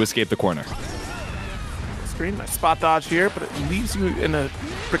BP to escape the corner. Screen, nice spot dodge here, but it leaves you in a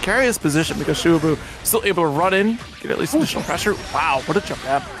precarious position because Shuaboo still able to run in, get at least additional pressure. Wow, what a jump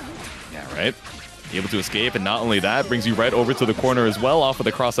ab. Yeah, right? Able to escape, and not only that, brings you right over to the corner as well off of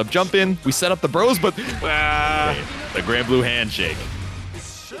the cross-up jump in. We set up the bros, but the Granblue handshake.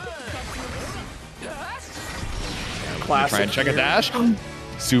 Classic. Try and check a dash.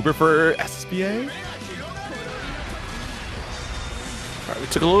 Super for SSBA. All right, we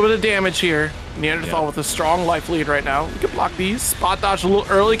took a little bit of damage here. Nyan-derthal with a strong life lead right now. We can block these. Spot dodge a little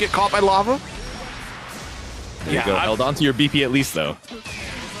early, get caught by lava. There you go. Held on to your BP at least, though.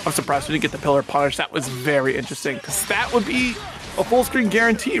 I'm surprised we didn't get the pillar punish. That was very interesting because that would be a full screen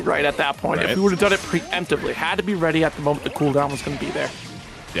guarantee right at that point. If we would have done it preemptively, had to be ready at the moment the cooldown was going to be there.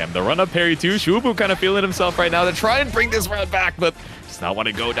 Damn, the run-up parry too. Shuaboo kind of feeling himself right now to try and bring this round back, but does not want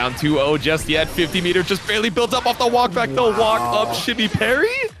to go down 2-0 just yet. 50 meter just barely built up off the walk back. The walk up shimmy parry.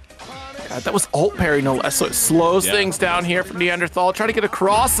 God, that was ult parry no less, so it slows things down here from Nyan-derthal. Try to get a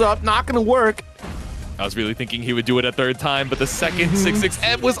cross up, not going to work. I was really thinking he would do it a third time, but the second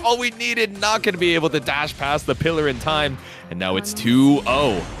 6-6M was all we needed. Not going to be able to dash past the pillar in time. And now it's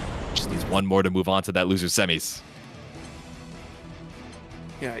 2-0. Just needs one more to move on to that loser semis.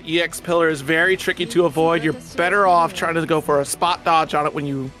 Yeah, EX pillar is very tricky to avoid. You're better off trying to go for a spot dodge on it when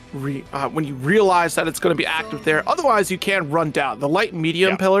you realize that it's going to be active there. Otherwise, you can run down. The light and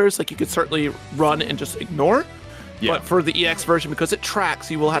medium pillars, like you could certainly run and just ignore. But for the EX version, because it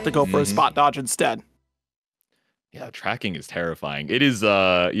tracks, you will have to go for a spot dodge instead. Yeah, tracking is terrifying. It is,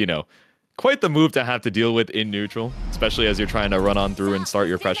 you know, quite the move to have to deal with in neutral, especially as you're trying to run on through and start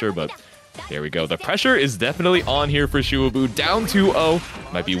your pressure, but there we go. The pressure is definitely on here for Shuaboo. Down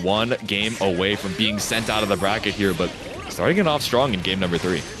 2-0. Might be one game away from being sent out of the bracket here, but starting it off strong in game number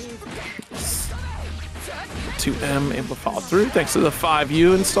 3. 2M able to follow through thanks to the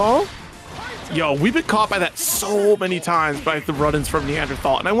 5U install. Yo, we've been caught by that so many times by the run-ins from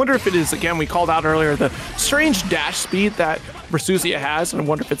Nyan-derthal, and I wonder if it is, again, we called out earlier, the strange dash speed that Versusia has, and I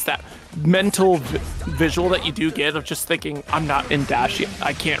wonder if it's that mental visual that you do get of just thinking, I'm not in dash yet,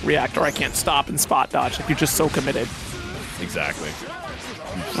 I can't react, or I can't stop and spot dodge, like you're just so committed. Exactly.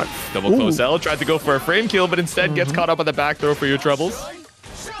 Double close L, tried to go for a frame kill, but instead gets caught up on the back throw for your troubles.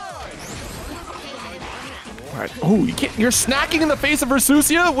 right. Oh, you're snacking in the face of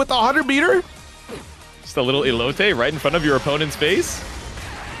Versusia with the 100-meter? Just a little elote right in front of your opponent's face.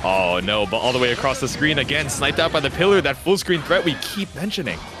 Oh no, but all the way across the screen again, sniped out by the pillar, that full screen threat we keep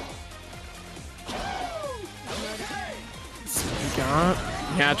mentioning.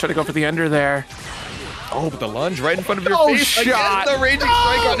 Yeah, try to go for the ender there. Oh, but the lunge right in front of your face. Shot. Again, the raging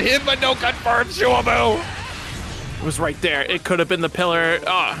strike on him, but no confirmed Shuaboo. It was right there. It could have been the pillar.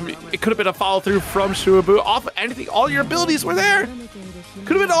 It could have been a follow through from Shuaboo. Off anything, all your abilities were there.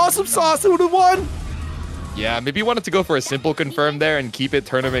 Could have been awesome sauce. It would have won. Yeah, maybe you wanted to go for a simple confirm there and keep it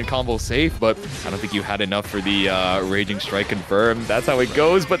tournament combo safe, but I don't think you had enough for the raging strike confirm. That's how it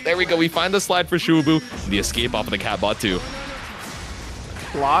goes, but there we go. We find the slide for Shuaboo, the escape off of the catbot too.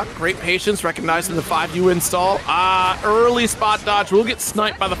 Block, great patience, recognizing the 5U install. Early spot dodge will get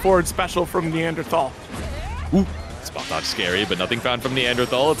sniped by the forward special from Nyan-derthal. Ooh, spot dodge scary, but nothing found from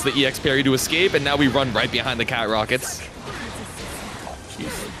Nyan-derthal. It's the EX parry to escape, and now we run right behind the cat rockets.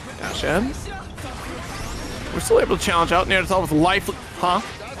 Jeez, dash in. We're still able to challenge out Nyan-derthal with life. Huh?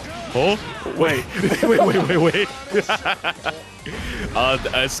 Oh, wait.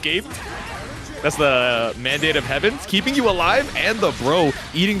 Escaped. That's the mandate of heavens, keeping you alive, and the bro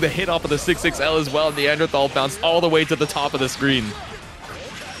eating the hit off of the 6XL as well. Nyan-derthal bounced all the way to the top of the screen.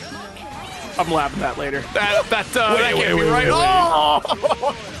 I'm laughing at that later. That can't be right.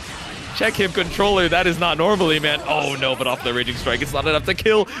 Oh! Check him, controller. That is not normally, man. Oh no, but off the raging strike, it's not enough to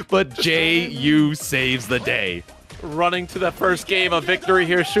kill. But JU saves the day. Running to the first game of victory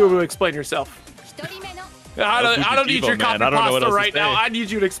here. Shuaboo, explain yourself. I don't need your copy pasta right now. I need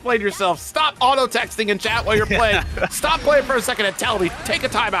you to explain yourself. Stop auto-texting in chat while you're playing. Stop playing for a second and tell me. Take a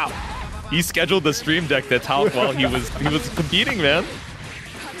timeout. He scheduled the stream deck to top while he was competing, man.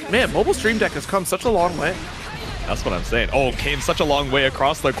 Man, mobile stream deck has come such a long way. That's what I'm saying. Oh, came such a long way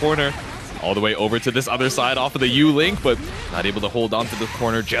across the corner. All the way over to this other side off of the U-Link, but not able to hold on to the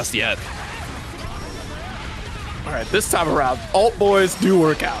corner just yet. All right, this time around, alt boys do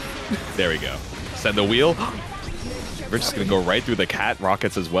work out. There we go. Send the wheel. We're just going to go right through the cat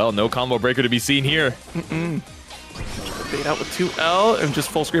rockets as well. No combo breaker to be seen here. Bait out with 2L and just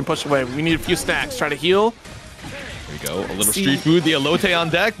full screen push away. We need a few stacks. Try to heal. There we go. A little street food. The elote on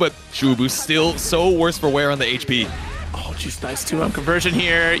deck, but Shuaboo still so worse for wear on the HP. Oh, geez, nice 2M conversion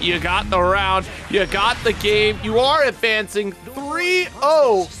here. You got the round. You got the game. You are advancing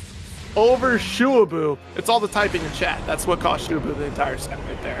 3-0 over Shuaboo. It's all the typing in chat. That's what cost Shuaboo the entire set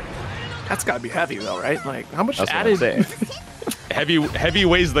right there. That's got to be heavy, though, right? Like, how much added? Heavy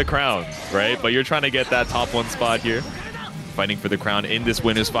weighs the crown, right? But you're trying to get that top one spot here. Fighting for the crown in this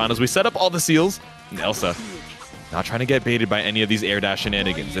winners finals. We set up all the seals. And Elsa not trying to get baited by any of these air dash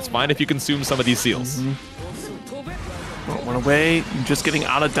shenanigans. It's fine if you consume some of these seals. One away, just getting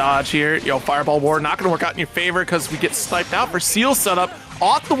out of dodge here. Yo, Fireball War not going to work out in your favor because we get sniped out for seal setup.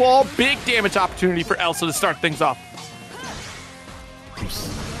 Off the wall, big damage opportunity for Elsa to start things off.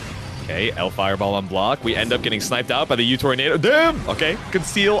 Okay, L Fireball on block. We end up getting sniped out by the U-Tornado. Damn! Okay,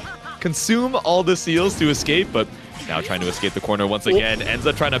 consume all the seals to escape, but now trying to escape the corner once again. Ends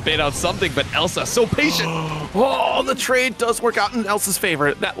up trying to bait out something, but Elsa so patient. Oh, the trade does work out in Elsa's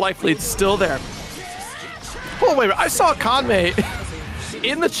favor. That life lead's still there. Oh, wait a minute. I saw Conmay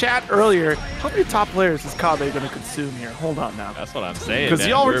in the chat earlier. How many top players is Conmay going to consume here? Hold on now. That's what I'm saying, because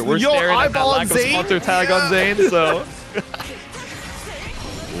we're staring at that lack of sponsor tag on Zane, so...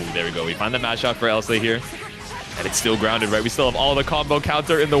 Ooh, there we go. We find the match shot for Elsa here. And it's still grounded, right? We still have all the combo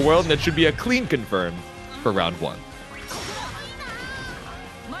counter in the world, and it should be a clean confirm for round one.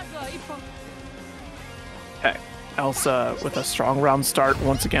 Okay, Elsa with a strong round start.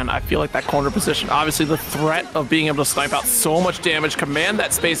 Once again, I feel like that corner position, obviously the threat of being able to snipe out so much damage, command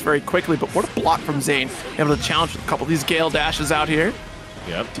that space very quickly, but what a block from Zane. Able to challenge a couple of these Gale dashes out here.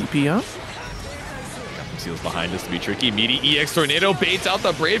 Yep. DP up. Seals behind us to be tricky. Meaty EX Tornado baits out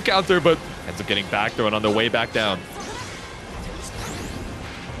the Brave counter, but ends up getting back thrown on the way back down.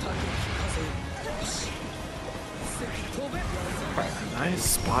 Nice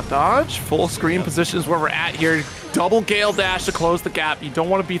spot dodge. Full screen position is where we're at here. Double Gale dash to close the gap. You don't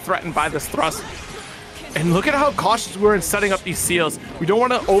want to be threatened by this thrust. And look at how cautious we're in setting up these seals. We don't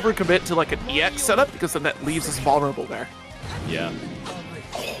want to overcommit to like an EX setup because then that leaves us vulnerable there. Yeah.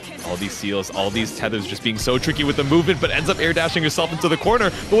 All these seals, all these tethers just being so tricky with the movement, but ends up air dashing yourself into the corner.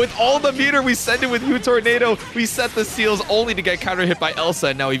 But with all the meter, we send it with U-Tornado. We set the seals only to get counter hit by Elsa,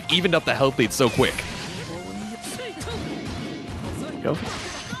 and now we've evened up the health lead so quick. Go.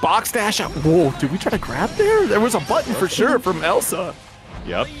 Box dash out. Whoa, did we try to grab there? There was a button for sure from Elsa.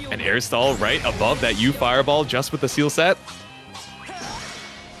 Yep, an air stall right above that U Fireball just with the seal set.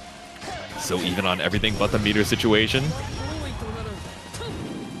 so even on everything but the meter situation.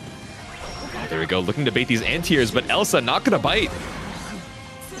 There we go, looking to bait these anti-airs, but Elsa not gonna bite.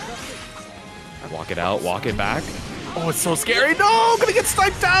 Walk it out, walk it back. Oh, it's so scary. No, gonna get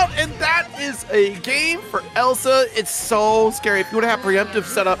sniped out, and that is a game for Elsa. It's so scary. If you want to have preemptive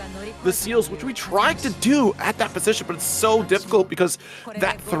set up the seals, which we tried to do at that position, but it's so difficult because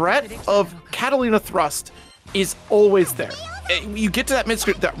that threat of Katalina thrust is always there. You get to that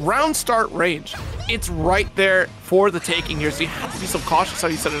mid-screen, that round start range, it's right there for the taking here, so you have to be so cautious how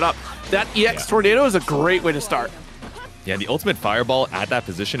you set it up. That EX Tornado is a great way to start. Yeah, the ultimate fireball at that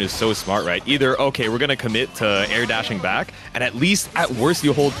position is so smart, right? Either, okay, we're going to commit to air dashing back, and at least, at worst,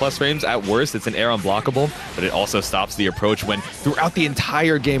 you hold plus frames. At worst, it's an air unblockable, but it also stops the approach when throughout the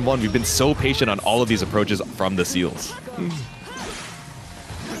entire game one, we've been so patient on all of these approaches from the seals.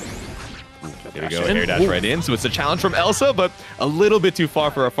 There we go, air dash right in. So it's a challenge from Elsa, but a little bit too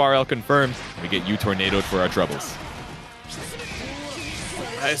far for a far L confirmed. We get U-tornadoed for our troubles.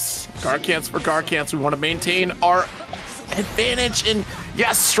 Nice. Garcants for Garcants. We want to maintain our advantage, and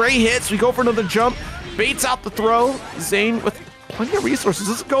yes, stray hits. We go for another jump, baits out the throw. Zane with plenty of resources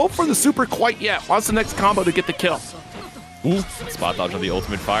doesn't go for the super quite yet. Wants the next combo to get the kill. Ooh, spot dodge on the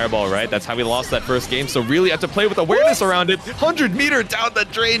ultimate fireball, right? That's how we lost that first game, so really have to play with awareness around it. 100-meter down the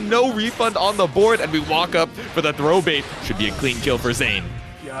drain, no refund on the board, and we walk up for the throw bait. Should be a clean kill for Zane.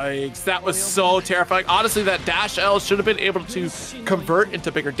 Yikes, that was so terrifying. Honestly, that dash L should have been able to convert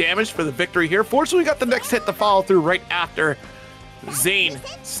into bigger damage for the victory here. Fortunately, we got the next hit to follow through right after. Zane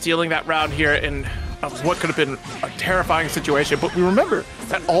stealing that round here in what could have been a terrifying situation. But we remember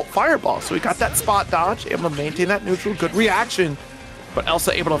that alt fireball, so we got that spot dodge, able to maintain that neutral, good reaction. But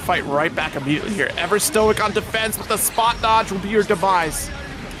Elsa able to fight right back immediately here. Ever stoic on defense, but the spot dodge will be your demise.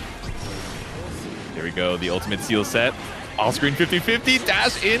 There we go, the ultimate seal set. All screen 50-50,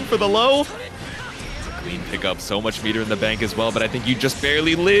 dash in for the low. Clean pickup, so much meter in the bank as well, but I think you just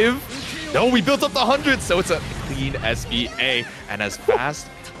barely live. No, we built up the 100, so it's a clean SBA. And as fast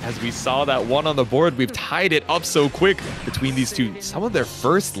as we saw that one on the board, we've tied it up so quick between these two. Some of their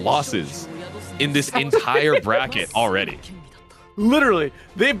first losses in this entire bracket already. Literally,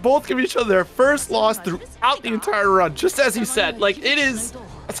 they both give each other their first loss throughout the entire run, just as you said. Like, it's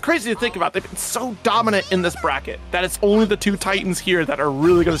crazy to think about. They've been so dominant in this bracket that it's only the two Titans here that are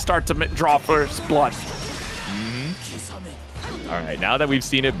really going to start to draw first blood. All right, now that we've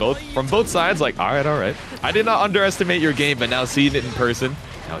seen it from both sides, like, all right. I did not underestimate your game, but now seeing it in person,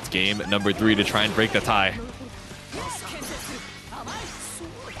 now it's game number 3 to try and break the tie.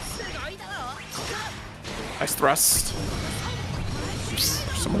 Nice thrust.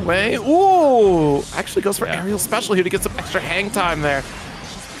 Some away. Ooh, actually goes for aerial special here to get some extra hang time there.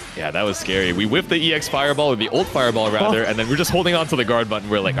 Yeah, that was scary. We whipped the EX fireball, or the ult fireball rather, and then we're just holding on to the guard button.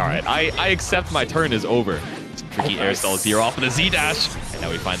 We're like, all right, I accept my turn is over. Some tricky air stalls here off of the Z-dash, and now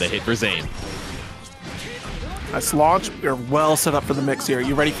we find the hit for Zane. Nice launch. We're well set up for the mix here.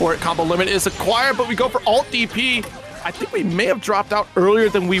 You ready for it? Combo limit is acquired, but we go for alt DP. I think we may have dropped out earlier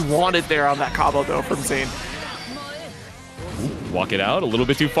than we wanted there on that combo, though, from Zane. Walk it out, a little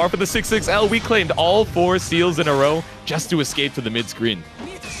bit too far for the 6-6L. We claimed all 4 seals in a row just to escape to the mid-screen.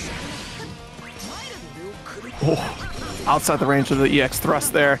 Oh, outside the range of the EX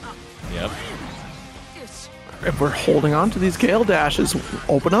thrust there. Yep. If we're holding on to these Gale dashes,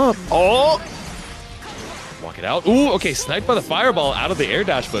 open up. Oh! Walk it out. Ooh, okay, sniped by the fireball out of the air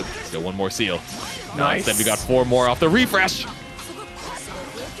dash, but still one more seal. Nice. Then we got 4 more off the refresh.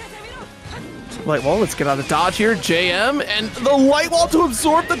 Light wall, let's get out of dodge here. JM, and the light wall to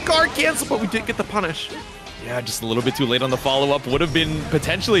absorb the guard cancel, but we did get the punish. Yeah, just a little bit too late on the follow-up. Would have been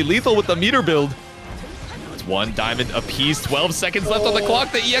potentially lethal with the meter build. It's 1 diamond apiece, 12 seconds left on the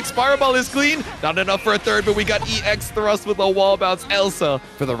clock. The EX fireball is clean. Not enough for a third, but we got EX thrust with a wall bounce Elsa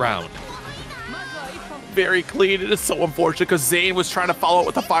for the round. Very clean. It is so unfortunate because Zane was trying to follow it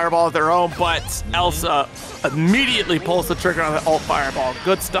with a fireball of their own, but Elsa immediately pulls the trigger on the alt fireball.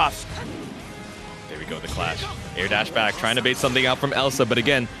 Good stuff. There we go, the clash. Air dash back, trying to bait something out from Elsa, but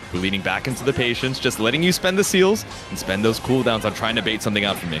again, we're leading back into the patience, just letting you spend the seals and spend those cooldowns on trying to bait something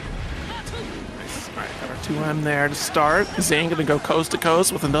out from me. Nice. All right, got our 2M there to start. Zane gonna go coast to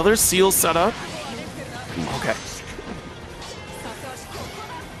coast with another seal setup. Okay.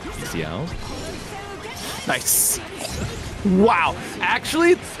 Easy out. Nice. Wow.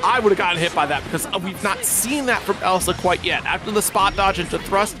 Actually, I would have gotten hit by that because we've not seen that from Elsa quite yet. After the spot dodge into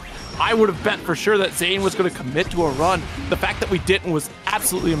thrust, I would have bet for sure that Zane was going to commit to a run. The fact that we didn't was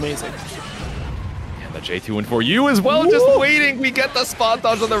absolutely amazing. Yeah, the J2 and for you as well, just waiting. We get the spot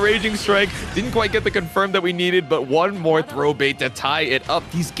dodge on the Raging Strike. Didn't quite get the confirm that we needed, but one more throw bait to tie it up.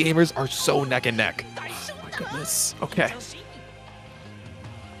 These gamers are so neck and neck. Oh my goodness. Okay.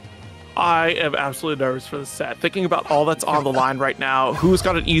 I am absolutely nervous for this set. Thinking about all that's on the line right now, who's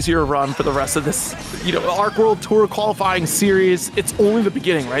got an easier run for the rest of this, Arc World Tour qualifying series. It's only the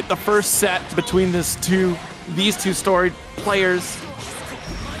beginning, right? The first set between these two storied players.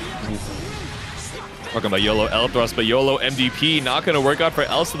 Talking about YOLO L thrust, but YOLO MDP not going to work out for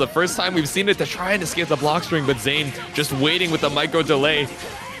Elsa. The first time we've seen it to try and escape the block string, but Zane just waiting with the micro delay.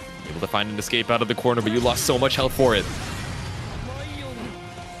 Able to find an escape out of the corner, but you lost so much health for it.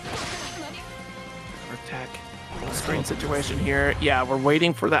 Screen situation here. Yeah, we're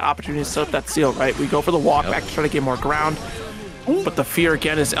waiting for that opportunity to set up that seal, right? We go for the walk back to try to get more ground. But the fear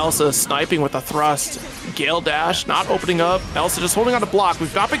again is Elsa sniping with a thrust. Gale Dash not opening up. Elsa just holding on to block.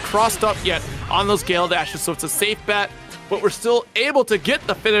 We've not been crossed up yet on those Gale Dashes, so it's a safe bet. But we're still able to get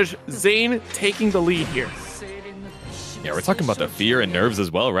the finish. Zane taking the lead here. Yeah, we're talking about the fear and nerves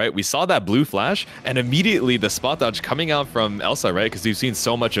as well, right? We saw that blue flash, and immediately the spot dodge coming out from Elsa, right? Because we've seen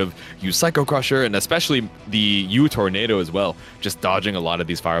so much of U Psycho Crusher, and especially the U Tornado as well, just dodging a lot of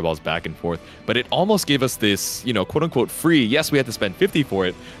these fireballs back and forth. But it almost gave us this, quote-unquote free, yes, we had to spend 50 for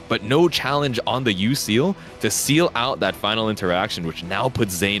it, but no challenge on the U seal to seal out that final interaction, which now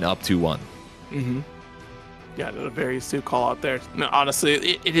puts Zane up 2-1. Yeah, a very astute call out there. No,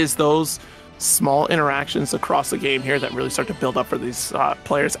 honestly, it is those small interactions across the game here that really start to build up for these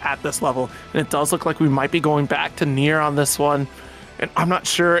players at this level. And it does look like we might be going back to Nier on this one. And I'm not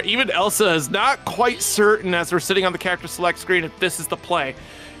sure. Even Elsa is not quite certain as we're sitting on the character select screen if this is the play.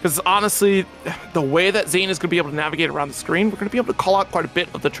 Because honestly, the way that Zane is going to be able to navigate around the screen, we're going to be able to call out quite a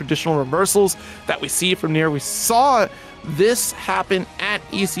bit of the traditional reversals that we see from Nier. We saw this happen at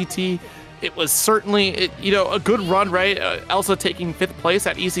ECT. It was certainly, a good run, right? Elsa taking 5th place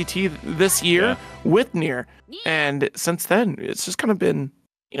at ECT this year with Nier. And since then, it's just kind of been,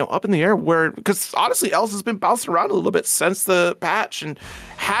 up in the air because honestly, Elsa's been bouncing around a little bit since the patch and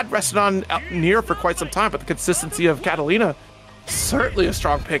had rested on Nier for quite some time. But the consistency of Katalina, certainly a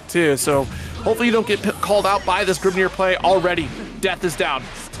strong pick too. So hopefully you don't get called out by this Grimnir play already. Death is down.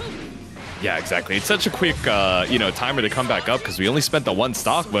 Yeah, exactly. It's such a quick, timer to come back up because we only spent the 1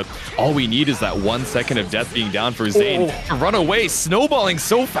 stock, but all we need is that 1 second of death being down for Zane to run away, snowballing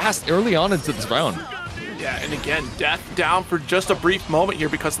so fast early on into this round. Yeah, and again, death down for just a brief moment here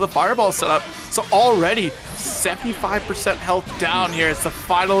because of the fireball setup. So already 75% health down here. It's the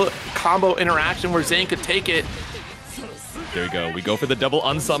final combo interaction where Zane could take it. There we go. We go for the double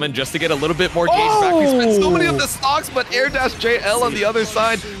unsummon just to get a little bit more gauge back. We spent so many of the stocks, but Air Dash JL on the other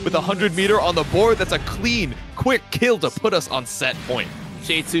side with 100 meter on the board. That's a clean, quick kill to put us on set point.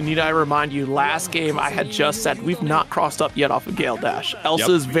 J2, need I remind you, last game I had just said we've not crossed up yet off of Gale Dash.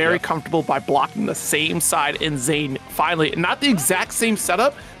 Elsa is very comfortable by blocking the same side in Zane. Finally, not the exact same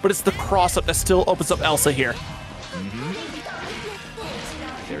setup, but it's the cross up that still opens up Elsa here.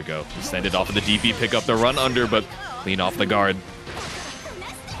 There we go. We send it off of the DP, pick up the run under, but clean off the guard.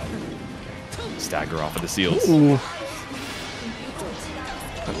 Stagger off of the seals.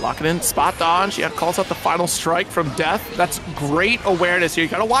 Lock it in, spot dodge. Yeah, calls out the final strike from Death. That's great awareness here. You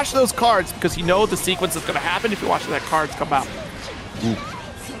gotta watch those cards because you know the sequence is gonna happen if you're watching that cards come out.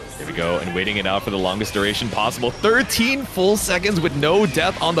 There we go, and waiting it out for the longest duration possible. 13 full seconds with no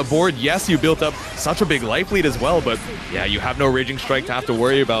death on the board. Yes, you built up such a big life lead as well, but yeah, you have no Raging Strike to have to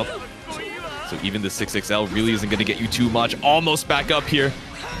worry about. So even the 6XL really isn't going to get you too much. Almost back up here.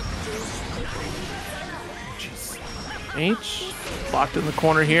 H locked in the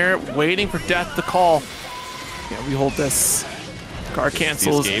corner here, waiting for Death to call. Yeah, we hold this. Guard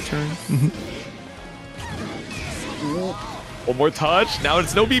cancels. One more touch. Now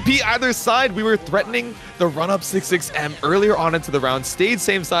it's no BP either side. We were threatening the run-up 6XM earlier on into the round. Stayed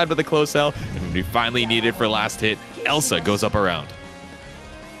same side with the close cell. And when we finally need it for last hit, Elsa goes up around.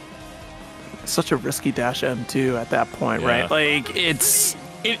 Such a risky dash M too at that point, right? Like and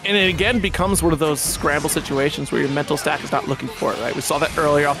it again becomes one of those scramble situations where your mental stack is not looking for it, right? We saw that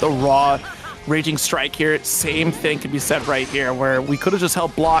earlier off the raw Raging Strike here. Same thing can be said right here, where we could have just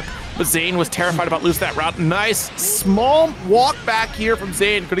held block, but Zane was terrified about losing that round. Nice small walk back here from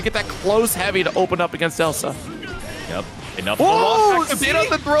Zane. Gonna get that close heavy to open up against Elsa. Yep. Enough to walk back to bait on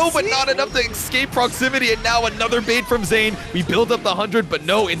the throw, but not enough to escape proximity. And now another bait from Zane. We build up the 100, but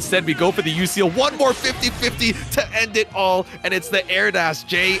no, instead we go for the U-Seal. One more 50-50 to end it all. And it's the Air Dash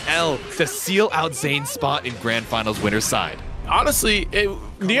JL to seal out Zane's spot in Grand Finals winner's side. honestly,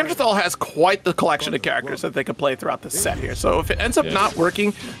 Neanderthal has quite the collection of characters that they can play throughout the set here. So if it ends up not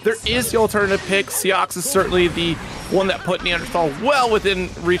working, there is the alternative pick. Seox is certainly the one that put Neanderthal well within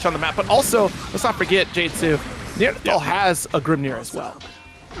reach on the map. But also, let's not forget, Jade-Su, Neanderthal has a Grimnir as well.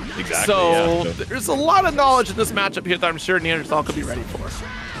 Exactly. So there's a lot of knowledge in this matchup here that I'm sure Neanderthal could be ready for.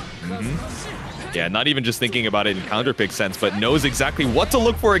 Yeah, not even just thinking about it in counter pick sense, but knows exactly what to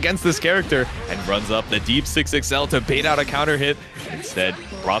look for against this character and runs up the deep 6XL to bait out a counter hit. Instead,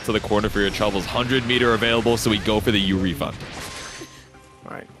 brought to the corner for your troubles. 100-meter available, so we go for the U refund.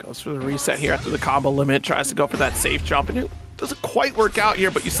 All right, goes for the reset here after the combo limit. Tries to go for that safe jump, and it doesn't quite work out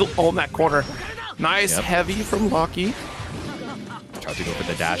here, but you still own that corner. Nice heavy from LOKKY. Tried to go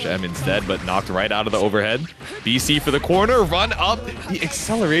for the dash M instead, but knocked right out of the overhead. BC for the corner, run up. The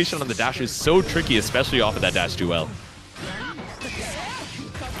acceleration on the dash is so tricky, especially off of that dash 2L.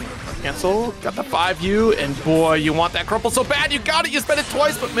 Cancel, got the 5U, and boy, you want that crumple so bad. You got it, you spent it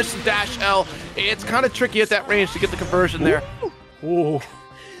twice, but missed the dash L. It's kind of tricky at that range to get the conversion there. Ooh.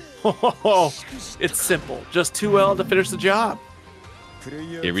 It's simple, just 2L to finish the job.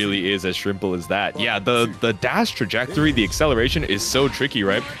 It really is as simple as that. Yeah, the dash trajectory, the acceleration is so tricky,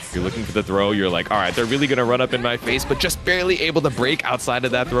 right? You're looking for the throw, you're like, all right, they're really going to run up in my face, but just barely able to break outside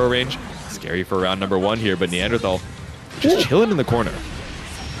of that throw range. Scary for round number 1 here, but Neanderthal just chilling in the corner.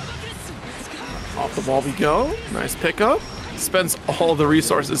 Off the wall we go. Nice pickup. Spends all the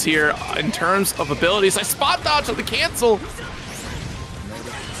resources here in terms of abilities. I spot dodge on the cancel.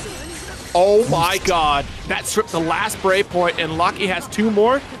 Oh my god. That stripped the last brave point, and LOKKY has 2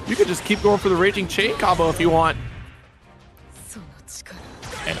 more. You could just keep going for the Raging Chain combo if you want.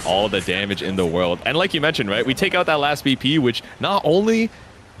 And all the damage in the world. And like you mentioned, right, we take out that last BP, which not only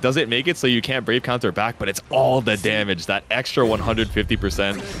does it make it so you can't brave counter back, but it's all the damage, that extra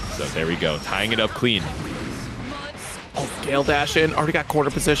 150%. So there we go, tying it up clean. Oh, Gale dash in, already got corner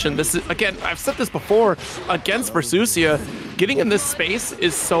position. This is, again, I've said this before, against Versusia, getting in this space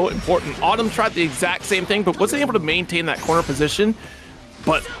is so important. Autumn tried the exact same thing, but wasn't able to maintain that corner position.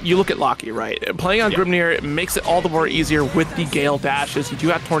 But you look at LOKKY, right? Playing on Grimnir, it makes it all the more easier with the Gale dashes. You do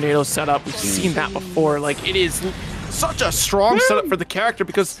have tornadoes set up. We've seen that before. Like, it is such a strong setup for the character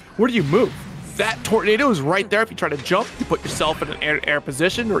because where do you move? That tornado is right there. If you try to jump, you put yourself in an air-to-air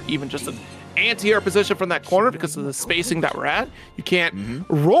position or even just an anti-air position from that corner because of the spacing that we're at. You can't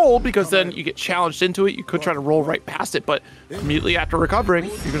roll because then you get challenged into it. You could try to roll right past it, but immediately after recovering,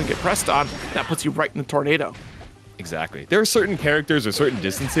 you're going to get pressed on. That puts you right in the tornado. Exactly. There are certain characters or certain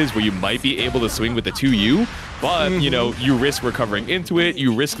distances where you might be able to swing with the 2U, but, you know, you risk recovering into it.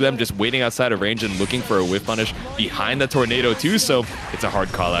 You risk them just waiting outside of range and looking for a whiff punish behind the tornado, too. So it's a hard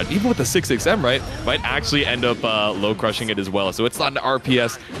call out. Even with the 6XM, right, might actually end up low crushing it as well. So it's not an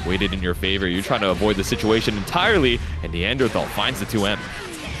RPS weighted in your favor. You're trying to avoid the situation entirely, and Nyan-derthal finds the 2M.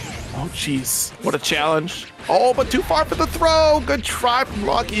 Oh, jeez. What a challenge. Oh, but too far for the throw. Good try from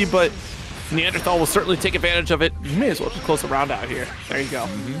LOKKY, but Nyan-derthal will certainly take advantage of it. You may as well just close the round out here. There you go.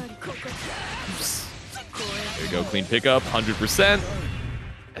 There you go, clean pickup, 100%.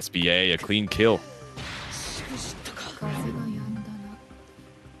 SBA, a clean kill.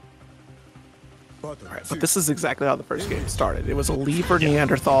 All right, but this is exactly how the first game started. It was a lead for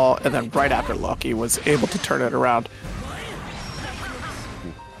Nyan-derthal, and then right after LOKKY was able to turn it around.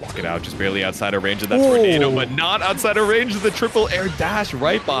 Walk it out, just barely outside of range of that tornado, but not outside of range of the triple air dash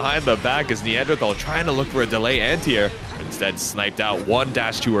right behind the back as Nyan-derthal trying to look for a delay anti-air, but instead sniped out 1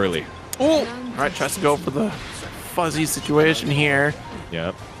 dash too early. Oh! All right, tries to go for the fuzzy situation here.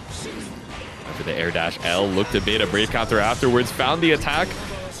 Yep. After the air dash L, looked to bait a brave counter afterwards, found the attack.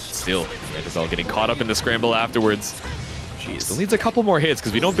 Still, Nyan-derthal getting caught up in the scramble afterwards. Jeez. Still needs a couple more hits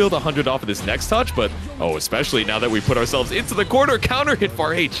because we don't build 100 off of this next touch, but especially now that we put ourselves into the corner, counter hit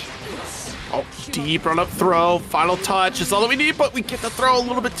for H. Oh, deep run up throw, final touch is all that we need, but we get the throw a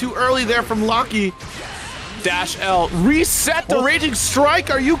little bit too early there from LOKKY. Dash L, reset the Raging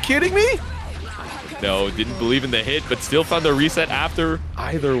Strike, are you kidding me? No, didn't believe in the hit, but still found the reset after.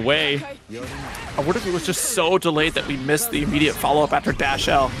 Either way. I wonder if it was just so delayed that we missed the immediate follow-up after Dash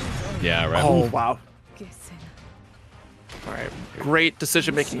L. Yeah, right. Oh, wow. All right, great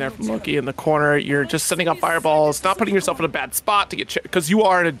decision-making there from LOKKY in the corner. You're just setting up fireballs, not putting yourself in a bad spot to get because you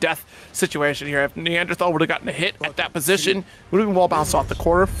are in a death situation here. If Nyan-derthal would have gotten a hit at that position, would have been wall bounced off the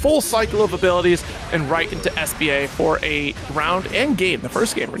corner. Full cycle of abilities and right into SBA for a round and game. The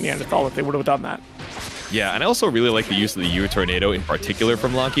first game for Nyan-derthal if they would have done that. Yeah, and I also really like the use of the U tornado in particular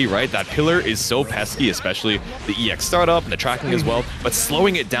from LOKKY, right? That pillar is so pesky, especially the EX startup and the tracking as well, but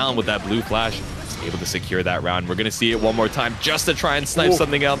slowing it down with that blue flash. able to secure that round. We're going to see it one more time just to try and snipe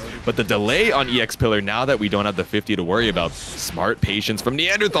something out. But the delay on EX Pillar, now that we don't have the 50 to worry about, smart patience from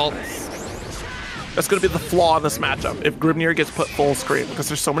Nyan-derthal. That's going to be the flaw in this matchup if Grimnir gets put full screen, because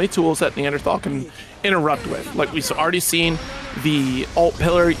there's so many tools that Nyan-derthal can interrupt with. Like we've already seen the ult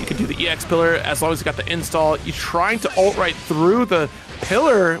pillar, you can do the EX pillar as long as you got the install. You trying to ult right through the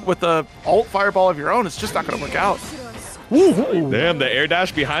pillar with the ult fireball of your own, it's just not going to work out. Damn, the air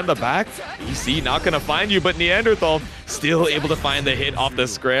dash behind the back. EC not going to find you, but Nyan-derthal still able to find the hit off the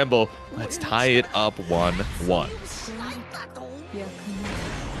scramble. Let's tie it up 1-1.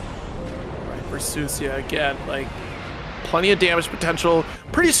 Versusia again, like plenty of damage potential.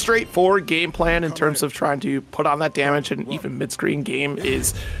 Pretty straightforward game plan in terms of trying to put on that damage, and even mid-screen game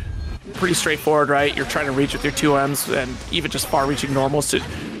is pretty straightforward, right? You're trying to reach with your 2Ms and even just far-reaching normals to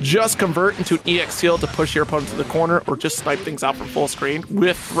just convert into an EX heal to push your opponent to the corner, or just snipe things out from full screen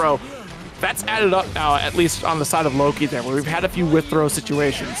with throw. That's added up now, at least on the side of LOKKY there, where we've had a few with throw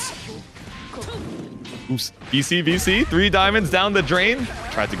situations. Oops. VC, 3 diamonds down the drain.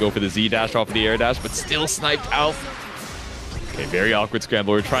 Tried to go for the Z dash off of the air dash, but still sniped out. Okay, very awkward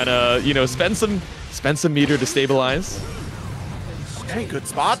scramble. We're trying to, you know, spend some meter to stabilize. Okay, good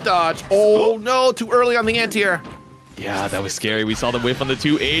spot dodge. Oh no, too early on the anti-air. Yeah, that was scary. We saw the whiff on the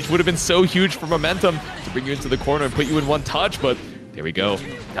 2H. Would have been so huge for momentum to bring you into the corner and put you in one touch, but there we go.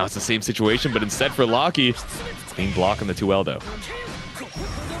 Now it's the same situation, but instead for LOKKY, clean block on the 2L though.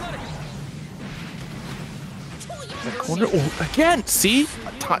 The corner, oh, again, see?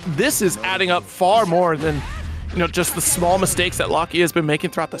 This is adding up far more than, you know, just the small mistakes that LOKKY has been making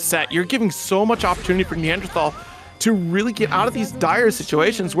throughout the set. You're giving so much opportunity for Nyan-derthal to really get out of these dire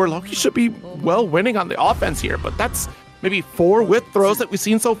situations where LOKKY should be well winning on the offense here, but that's maybe 4 with throws that we've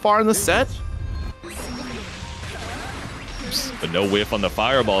seen so far in the set. But no whiff on the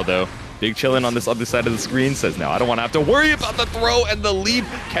fireball though. Big chillin' on this other side of the screen says, now I don't want to have to worry about the throw, and the leap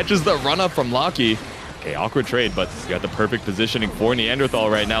catches the run up from LOKKY. Okay, awkward trade, but you got the perfect positioning for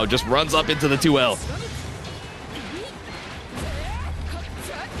Nyan-derthal right now. Just runs up into the 2L.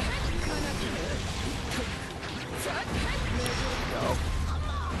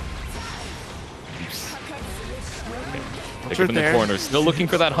 Pick up in the corner, still looking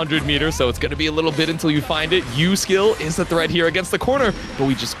for that 100 meters, so it's going to be a little bit until you find it. U skill is the threat here against the corner, but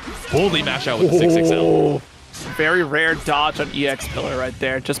we just boldly mash out with the 6XL. Very rare dodge on EX pillar right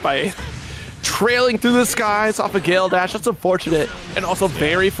there, just by trailing through the skies off a Gale Dash. That's unfortunate, and also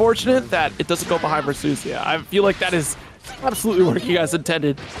very fortunate that it doesn't go behind Versusia. I feel like that is absolutely working as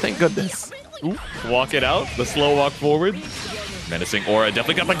intended. Thank goodness. Ooh, walk it out, the slow walk forward. Menacing aura,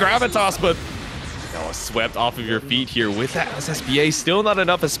 definitely got the gravitas, but swept off of your feet here with that SSBA. Still not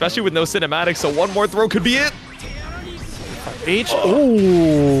enough, especially with no cinematics, so one more throw could be it. H.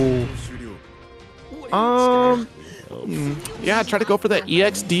 Ooh. Yeah, try to go for that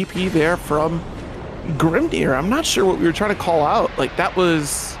EX DP there from Grimnir. I'm not sure what we were trying to call out. Like, that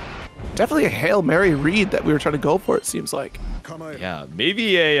was definitely a Hail Mary read that we were trying to go for, it seems like. Yeah,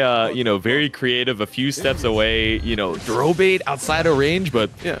 maybe a, you know, very creative, a few steps away, you know, throw bait outside of range, but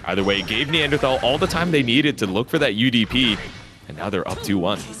yeah, either way, gave Nyan-derthal all the time they needed to look for that UDP, and now they're up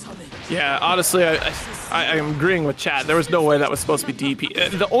 2-1. Yeah, honestly, I'm agreeing with Chad. There was no way that was supposed to be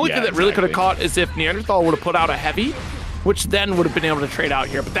DP. The only thing that really could have caught is if Nyan-derthal would have put out a heavy, which then would have been able to trade out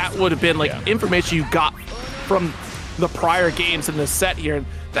here, but that would have been like information you got from the prior games in this set here.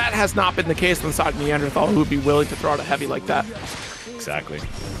 That has not been the case on the side of Nyan-derthal, who would be willing to throw out a heavy like that. Exactly.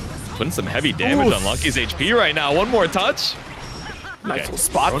 Putting some heavy damage on LOKKY's HP right now. One more touch. Nice little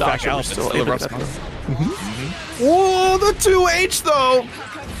spot dodge. Out, still a rough spot. Whoa, the 2H though.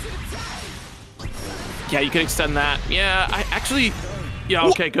 Yeah, you can extend that. Yeah, I actually. Yeah,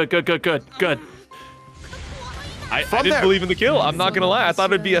 okay, good. I didn't believe in the kill. I'm not gonna lie. I thought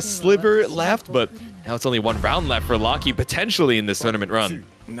it'd be a sliver left, but now it's only one round left for LOKKY potentially in this tournament run.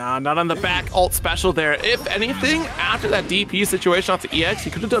 Nah, not on the back ult special there. If anything, after that DP situation off the EX,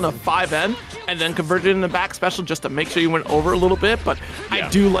 you could have done a 5N and then converted it in the back special just to make sure you went over a little bit. But I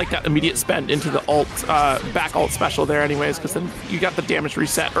do like that immediate spend into the ult, back ult special there anyways, because then you got the damage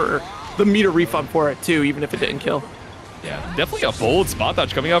reset or the meter refund for it too, even if it didn't kill. Yeah, definitely a bold spot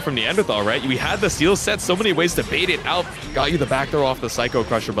dodge coming out from Nyan-derthal, right? We had the steal set, so many ways to bait it out. Got you the back throw off the Psycho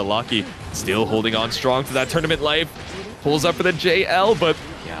Crusher, but LOKKY still holding on strong to that tournament life. Pulls up for the JL, but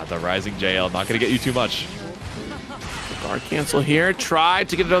yeah, the rising JL not going to get you too much. Guard cancel here. Tried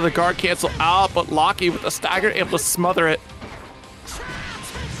to get another guard cancel out, but LOKKY with the stagger able to smother it.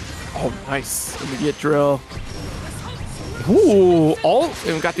 Oh, nice. Immediate drill. Ooh, ult,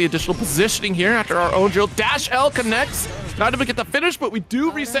 and we got the additional positioning here after our own drill. Dash L connects. Not able to get the finish, but we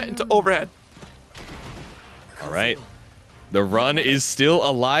do reset into overhead. All right. The run is still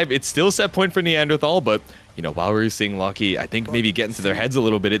alive. It's still set point for Nyan-derthal, but, you know, while we're seeing LOKKY, I think maybe get into their heads a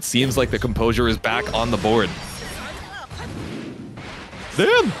little bit, it seems like the composure is back on the board.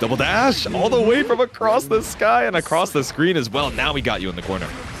 Damn! Double dash all the way from across the sky and across the screen as well. Now we got you in the corner.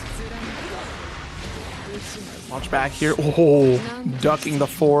 Launch back here. Oh, ducking the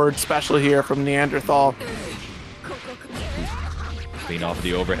forward special here from Nyan-derthal. Clean off of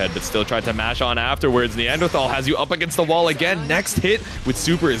the overhead, but still tried to mash on afterwards. Nyan-derthal has you up against the wall again. Next hit with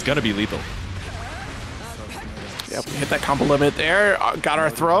super is going to be lethal. Yep, we hit that combo limit there. Got our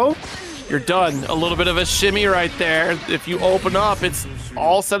throw. You're done. A little bit of a shimmy right there. If you open up, it's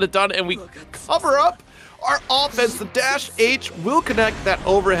all said and done, and we cover up our offense. The dash H will connect that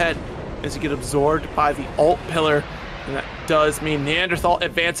overhead as you get absorbed by the ult pillar, and that does mean Nyan-derthal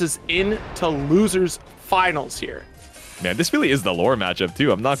advances into losers finals here. Man, this really is the lore matchup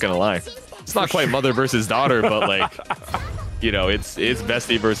too. I'm not gonna lie. It's not quite mother versus daughter, but like, you know, it's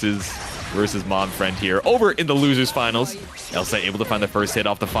bestie versus mom friend here. Over in the losers finals, Elsa able to find the first hit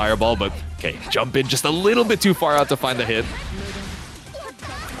off the fireball, but okay, jump in just a little bit too far out to find the hit.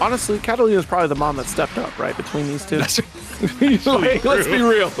 Honestly, Katalina is probably the mom that stepped up, right, between these two. That's like, let's be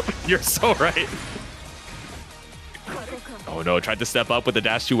real. You're so right. Oh no, tried to step up with the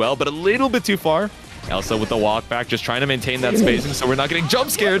dash too well, but a little bit too far. Elsa with the walk back, just trying to maintain that spacing so we're not getting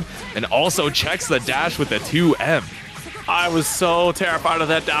jump scared, and also checks the dash with the 2M. I was so terrified of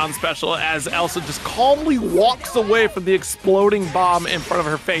that down special as Elsa just calmly walks away from the exploding bomb in front of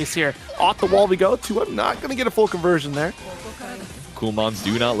her face here. Off the wall we go. 2M not going to get a full conversion there. Cool mons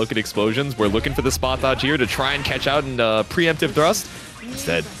do not look at explosions. We're looking for the spot dodge here to try and catch out in preemptive thrust.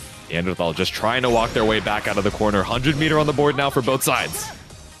 Instead, Nyan-derthal just trying to walk their way back out of the corner. 100 meter on the board now for both sides.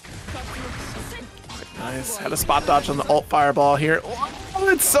 Nice. Had a spot dodge on the ult fireball here. Oh,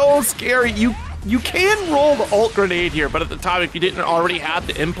 it's so scary. You can roll the ult grenade here, but at the time, if you didn't already have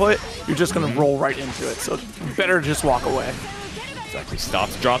the input, you're just going to roll right into it. So better just walk away. Exactly.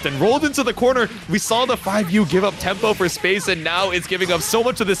 Stopped, dropped, and rolled into the corner. We saw the 5U give up tempo for space, and now it's giving up so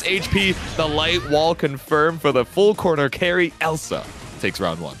much of this HP. The light wall confirmed for the full corner carry. Elsa takes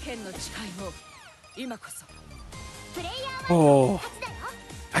round 1. Oh.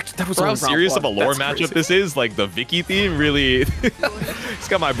 Actually, that was for how serious of a lore matchup this is, like the Vicky theme really it's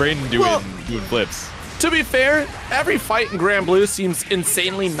got my brain doing flips. To be fair, every fight in Granblue seems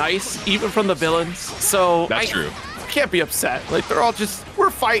insanely nice, even from the villains. So that's true. Can't be upset. Like they're all just, we're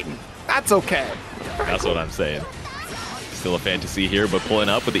fighting. That's okay. That's what I'm saying. Still a fantasy here, but pulling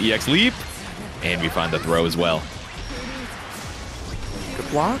up with the EX leap, and we find the throw as well. Good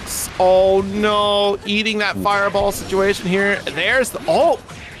blocks. Oh no, eating that fireball situation here. There's the ult.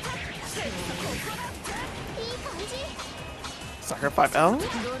 Sucker 5L.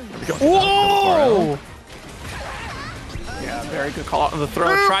 There we go. Whoa! Yeah, very good call out on the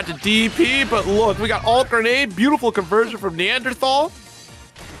throw. Tried to DP, but look, we got ult grenade. Beautiful conversion from Nyan-derthal.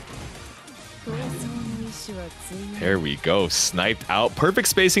 There we go. Sniped out. Perfect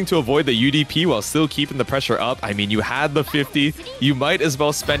spacing to avoid the UDP while still keeping the pressure up. I mean, you had the 50. You might as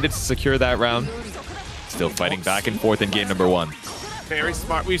well spend it to secure that round. Still fighting back and forth in game number 1. Very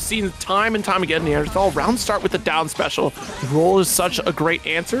smart. We've seen time and time again, Nyan-derthal round start with the down special. Roll is such a great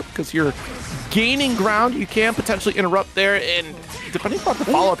answer because you're gaining ground. You can potentially interrupt there, and depending on the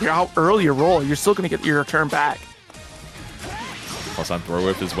follow-up here, how early you roll, you're still going to get your return back. Plus on throw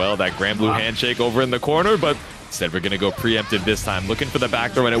whip as well. That Granblue handshake over in the corner, but instead we're going to go preemptive this time. Looking for the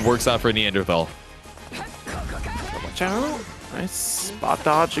back throw, and it works out for Nyan-derthal. Watch out. Nice spot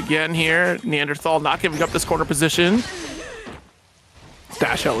dodge again here. Nyan-derthal not giving up this corner position.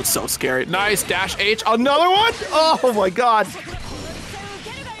 Dash L is so scary. Nice dash H. Another one? Oh my god.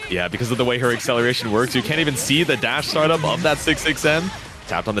 Yeah, because of the way her acceleration works, you can't even see the dash startup of that 6-6M.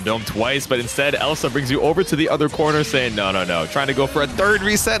 Tapped on the dome twice, but instead Elsa brings you over to the other corner saying, no, no, no. Trying to go for a third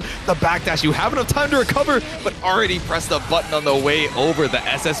reset. The backdash, you have enough time to recover, but already pressed the button on the way over the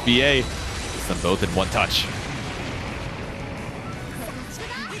SSBA. Gets them both in one touch.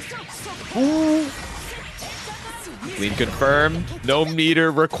 Ooh. Clean confirmed. No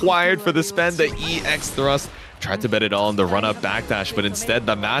meter required for the spend. The EX thrust. Tried to bet it all on the run-up backdash, but instead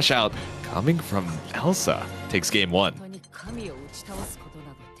the mash out coming from Elsa takes game 1.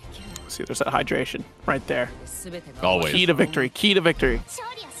 See, there's that hydration right there. Always. Key to victory. Key to victory.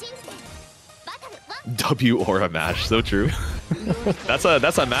 W aura mash. So true. that's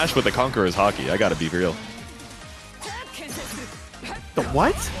a mash with the Conqueror's hockey. I gotta be real. The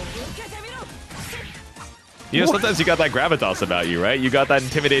what? You know, sometimes you got that gravitas about you, right? You got that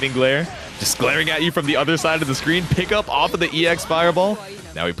intimidating glare. just glaring at you from the other side of the screen. Pick up off of the EX Fireball.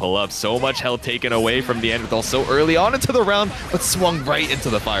 Now we pull up. So much health taken away from Nyan-derthal so early on into the round, but swung right into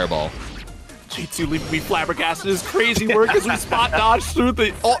the Fireball. G2 leaving me flabbergasted. His crazy work as we spot dodge through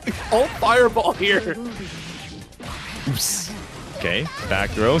the ult Fireball here. Oops. Okay, back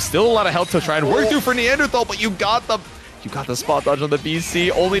throw. Still a lot of health to try and work through for Nyan-derthal, but you got the spot dodge on the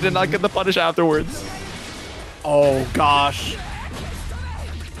BC, only to not get the punish afterwards. Oh gosh.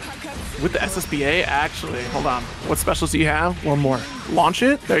 With the SSBA, actually, hold on. What specials do you have? One more. Launch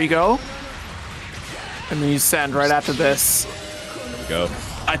it. There you go. And then you send right after this. There we go.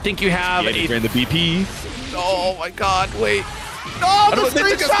 I think you have a the BP. Oh my god, wait. No, the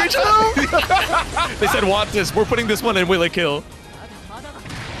screenshot! They said, want this. We're putting this one in Will It Kill.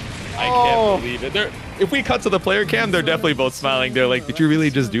 I can't believe it. If we cut to the player cam, they're definitely both smiling. They're like, did you really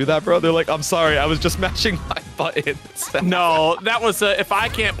just do that, bro? They're like, I'm sorry. I was just mashing my buttons. No, that was if I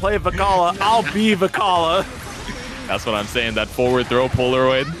can't play Vakala, I'll be Vakala. That's what I'm saying. That forward throw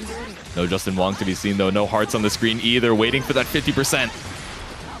Polaroid. No Justin Wong to be seen, though. No hearts on the screen either. Waiting for that 50%.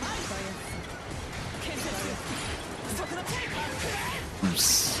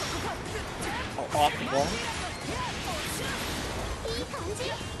 Oops. Off the wall.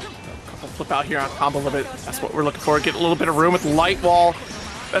 Flip out here on combo limit. That's what we're looking for. Get a little bit of room with light wall.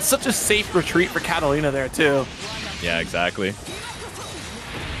 That's such a safe retreat for Katalina there too. Yeah, exactly.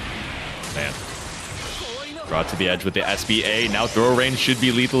 Man. Brought to the edge with the SBA. Now throw range should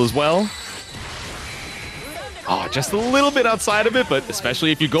be lethal as well. Oh, just a little bit outside of it, but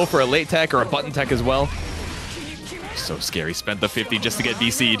especially if you go for a late tech or a button tech as well. So scary. Spent the 50 just to get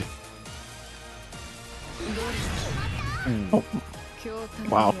DC'd. Oh.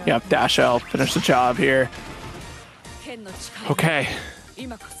 Wow, yeah, Dash L, finish the job here. Okay.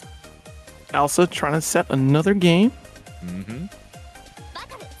 Elsa trying to set another game. Mm-hmm.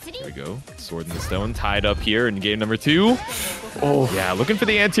 Here we go. Sword in the stone, tied up here in game number 2. Oh. Yeah, looking for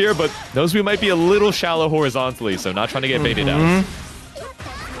the anti-air, but knows we might be a little shallow horizontally, so not trying to get baited out.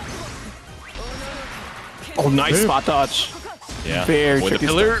 Oh, nice spot dodge. Yeah. Very tricky the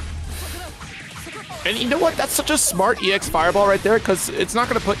pillar. And you know what? That's such a smart EX Fireball right there, because it's not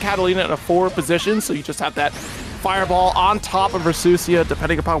going to put Katalina in a forward position, so you just have that Fireball on top of Versusia,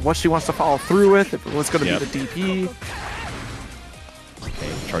 depending upon what she wants to follow through with, if it was going to be the DP.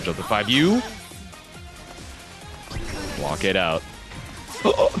 Okay, charge up the 5U. Walk it out.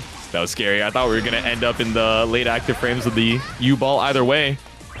 That was scary. I thought we were going to end up in the late active frames of the U-ball either way.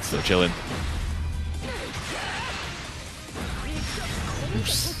 Still chilling.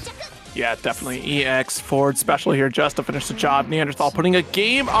 Oops. Yeah, definitely EX forward special here just to finish the job. Nyan-derthal putting a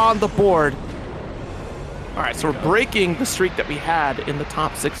game on the board. All right, so we're breaking the streak that we had in the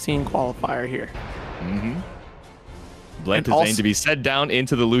top 16 qualifier here. Mm-hmm. Blend to Zane to be set down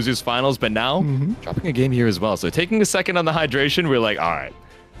into the losers finals, but now dropping a game here as well. So taking a second on the hydration, we're like, all right,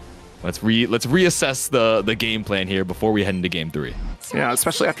 let's reassess the game plan here before we head into game 3. Yeah,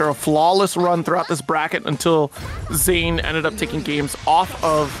 especially after a flawless run throughout this bracket until Zane ended up taking games off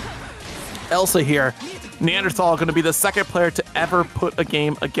of Elsa here. Nyan-derthal going to be the second player to ever put a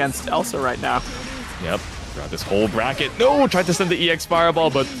game against Elsa right now. Yep, throughout this whole bracket. No, tried to send the EX Fireball,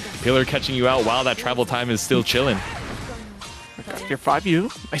 but Pillar catching you out while that travel time is still chilling. Okay, your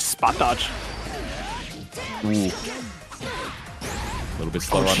 5U. Nice spot dodge. Ooh. A little bit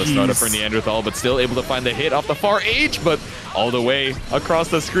slower on the startup for Nyan-derthal, but still able to find the hit off the far H, but all the way across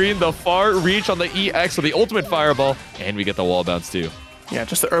the screen, the far reach on the EX with the ultimate Fireball, and we get the wall bounce too. Yeah,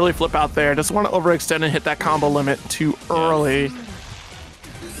 just the early flip out there. Doesn't want to overextend and hit that combo limit too early.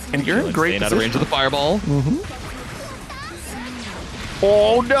 And you're in great position. Out of range of the Fireball.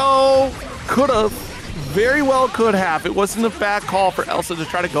 Oh no! Could have. Very well could have. It wasn't a bad call for Elsa to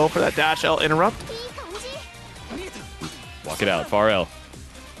try to go for that dash L interrupt. Walk it out, far L.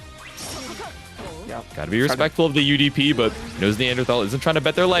 Yep. Gotta be respectful of the UDP, but knows Nyan-derthal isn't trying to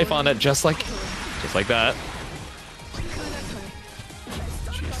bet their life on it, just like that.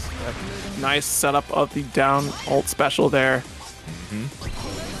 Nice setup of the down ult special there.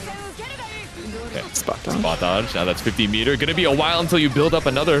 Okay. Spot dodge. Now that's 50 meter. Gonna be a while until you build up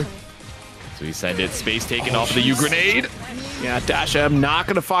another. So we send it. Space taken off of the U grenade. Yeah, Dash M not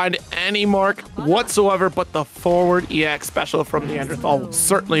gonna find any mark whatsoever, but the forward EX special from Nyan-derthal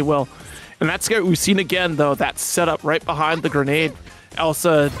certainly will. And that's scary. We've seen again though that setup right behind the grenade.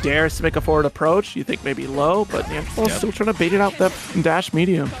 Elsa dares to make a forward approach. You think maybe low, but Nyan-derthal still trying to bait it out that dash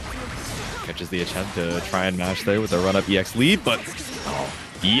medium. Catches the attempt to try and mash there with a run-up EX lead, but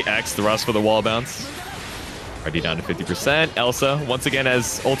EX thrust for the wall bounce. Already down to 50%. Elsa, once again,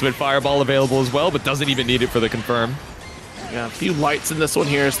 has ultimate Fireball available as well, but doesn't even need it for the confirm. Yeah, a few lights in this one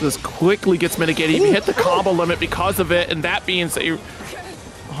here, so this quickly gets mitigated. You hit the combo limit because of it, and that means that you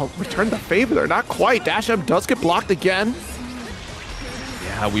return the favor there. Not quite. Dash M does get blocked again.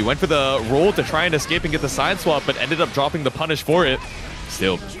 Yeah, we went for the roll to try and escape and get the side swap, but ended up dropping the punish for it.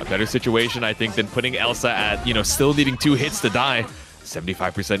 Still, a better situation, I think, than putting Elsa at, still needing 2 hits to die.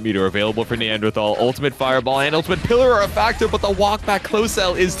 75% meter available for Nyan-derthal. Ultimate Fireball and Ultimate Pillar are a factor, but the walk back close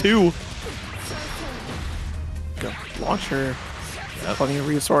L is too. Go launcher. Yep. Plenty of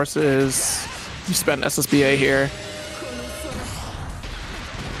resources. You spent SSBA here.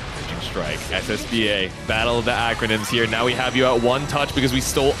 Strike, SSBA, battle of the acronyms here. Now we have you at 1 touch because we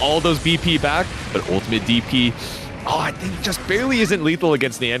stole all those BP back, but ultimate DP, I think just barely isn't lethal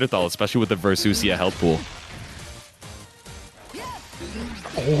against Nyan-derthal, especially with the Versusia health pool.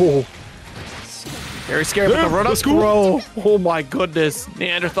 Oh, very scary, but the run up throw. Oh my goodness,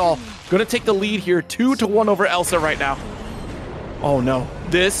 Nyan-derthal gonna take the lead here, 2-1 over Elsa right now. Oh no,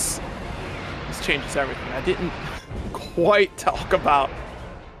 this changes everything. I didn't quite talk about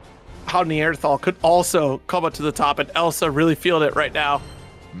how Nyan-derthal could also come up to the top, and Elsa really feeled it right now.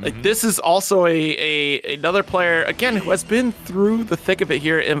 Like, this is also another player, again, who has been through the thick of it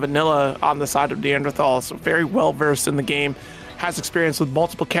here in vanilla on the side of Nyan-derthal, so very well versed in the game, has experience with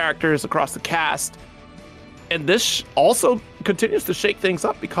multiple characters across the cast, and this also continues to shake things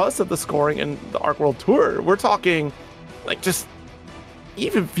up because of the scoring in the Arc World Tour. We're talking like just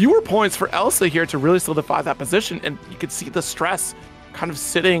even fewer points for Elsa here to really solidify that position, and you could see the stress kind of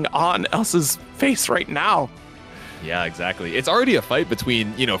sitting on Elsa's face right now. Yeah, exactly. It's already a fight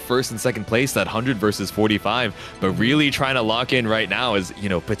between, first and second place, that 100 versus 45, but really trying to lock in right now is,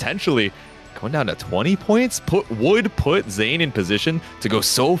 potentially going down to 20 points would put Zane in position to go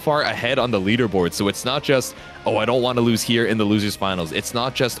so far ahead on the leaderboard. So it's not just, oh, I don't want to lose here in the losers finals. It's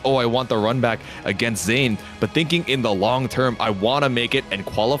not just, oh, I want the run back against Zane, but thinking in the long term, I want to make it and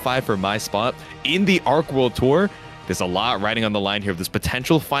qualify for my spot in the Arc World Tour. There's a lot riding on the line here of this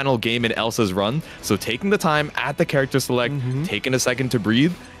potential final game in Elsa's run. So taking the time at the character select, taking a second to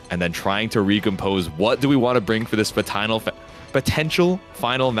breathe, and then trying to recompose. What do we want to bring for this potential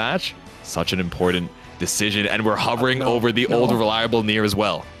final match? Such an important decision, and we're hovering over the old reliable Nier as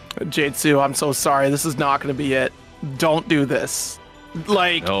well. Jade-Su, I'm so sorry. This is not going to be it. Don't do this.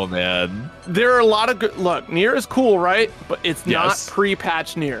 Like, oh man, there are a lot of good. Look, Nier is cool, right? But it's not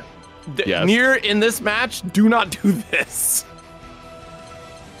pre-patch Nier. Nier in this match, do not do this.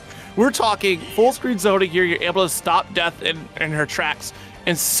 We're talking full screen zoning here. You're able to stop death in her tracks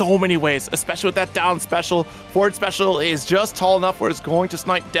in so many ways, especially with that down special. Forward special is just tall enough where it's going to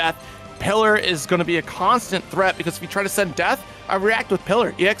snipe death. Pillar is going to be a constant threat because if you try to send death, I react with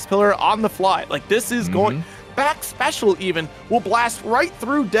Pillar. EX Pillar on the fly. Like, this is going... Back special even will blast right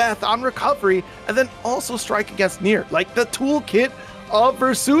through death on recovery and then also strike against Nier. Like, the toolkit of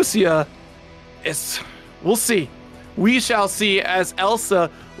Versusia is... We'll see. We shall see as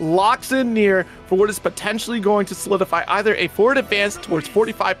Elsa locks in Nier for what is potentially going to solidify either a forward advance towards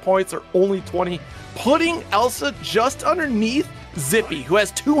 45 points or only 20, putting Elsa just underneath Zippy, who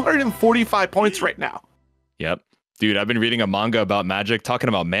has 245 points right now. Yep. Dude, I've been reading a manga about Magic talking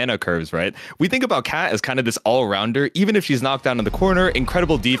about mana curves, right? We think about Kat as kind of this all-rounder, even if she's knocked down in the corner,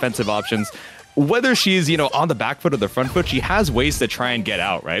 incredible defensive options. Whether she's, on the back foot or the front foot, she has ways to try and get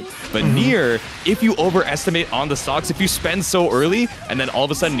out, right? But Nier, if you overestimate on the stocks, if you spend so early, and then all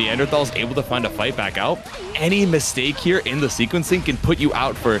of a sudden Nyan-derthal is able to find a fight back out, any mistake here in the sequencing can put you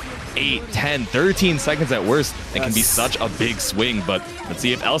out for 8, 10, 13 seconds at worst. It can be such a big swing, but let's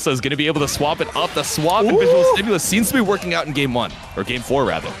see if Elsa is going to be able to swap it up. The swap and visual stimulus seems to be working out in game 1, or game 4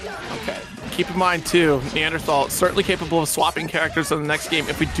 rather. Okay. Keep in mind, too, Nyan-derthal certainly capable of swapping characters in the next game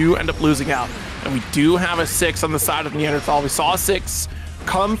if we do end up losing out. And we do have a 6 on the side of Nyan-derthal. We saw a 6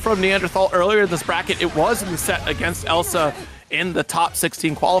 come from Nyan-derthal earlier in this bracket. It was in the set against Elsa in the top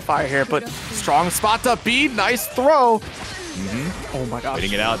 16 qualifier here, but strong spot up B. Nice throw. Oh my gosh.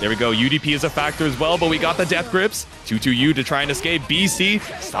 Waiting it out. There we go. UDP is a factor as well, but we got the death grips. 2-2U to try and escape. BC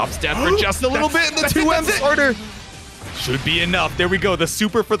stops death for just a little bit in the 2M starter. Should be enough. There we go. The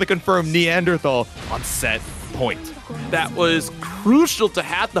super for the confirmed Nyan-derthal on set point. That was crucial to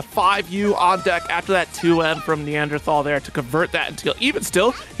have the 5U on deck after that 2M from Nyan-derthal there to convert that into even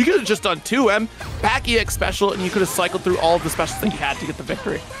still. He could have just done 2M, back EX special, and you could have cycled through all of the specials that he had to get the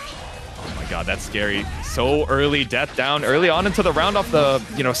victory. Oh my god, that's scary. So early, death down early on into the round off the,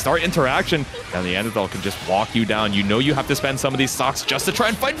 start interaction. Now Nyan-derthal can just walk you down. You know you have to spend some of these stocks just to try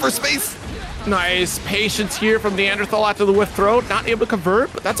and fight for space. Nice patience here from Nyan-derthal after the whiff throw. Not able to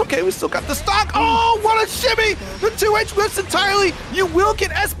convert, but that's okay. We still got the stock. Oh, what a shimmy! The 2H whiffs entirely. You will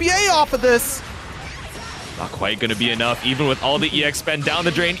get SBA off of this. Not quite going to be enough, even with all the EX spend down the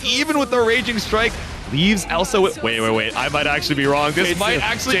drain, even with the Raging Strike. Leaves Elsa with... Wait. I might actually be wrong. This might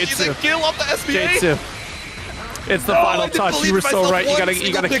actually be the kill off the SBA. It's the final touch. You were so right. You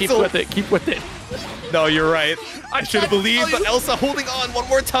gotta keep with it. Keep with it. No, you're right. I should have believed, but Elsa holding on. One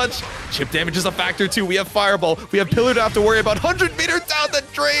more touch. Chip damage is a factor too. We have Fireball. We have Pillar to have to worry about. 100 meters down the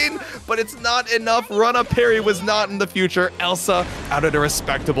drain, but it's not enough. Run-up parry was not in the future. Elsa out at a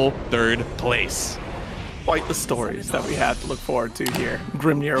respectable 3rd place. Quite the stories that we have to look forward to here.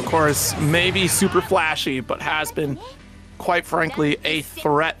 Grimnir, of course, maybe super flashy, but has been, quite frankly, a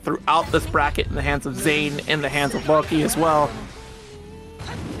threat throughout this bracket in the hands of Zane, in the hands of LOKKY as well.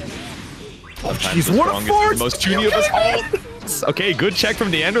 Oh, jeez, what a force! The most puny of us all. Okay, good check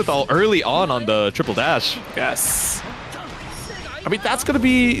from Nyan-derthal early on the triple dash. Yes. I mean, that's going to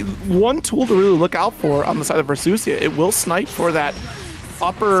be one tool to really look out for on the side of Versusia. It will snipe for that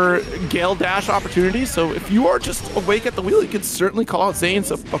upper Gale dash opportunity, so if you are just awake at the wheel, you can certainly call out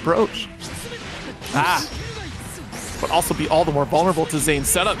Zane's approach. But also be all the more vulnerable to Zane's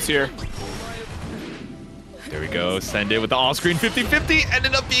setups here. There we go, send it with the off-screen 50-50,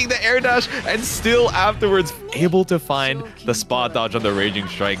 ended up being the air dash, and still afterwards able to find the spot dodge on the Raging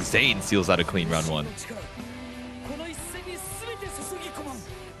Strike. Zane seals out a clean round 1.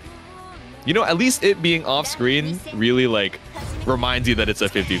 You know, at least it being off-screen really, like, reminds you that it's a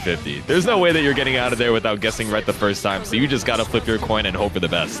 50-50. There's no way that you're getting out of there without guessing right the first time, so you just gotta flip your coin and hope for the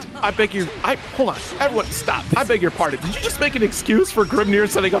best. Hold on, everyone stop. I beg your pardon. Did you just make an excuse for Grimnir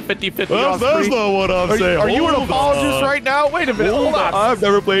setting up 50-50 off screen? That's not what I'm saying. Are you an apologist right now? Wait a minute, hold on. I've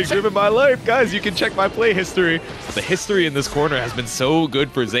never played Grim in my life. Guys, you can check my play history. The history in this corner has been so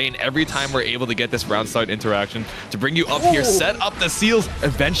good for Zane. Every time we're able to get this round start interaction to bring you up here, set up the seals,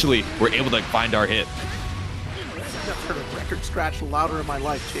 eventually we're able to find our hit. I've heard a record scratch louder in my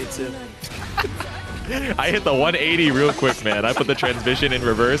life, Jade. I hit the 180 real quick, man. I put the transmission in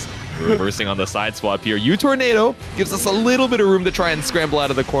reverse. Reversing on the side swap here. U-Tornado gives us a little bit of room to try and scramble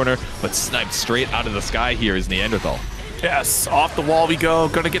out of the corner, but sniped straight out of the sky here is Nyan-derthal. Yes, off the wall we go.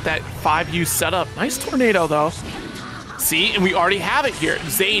 Gonna get that 5U setup. Nice tornado, though. See, and we already have it here.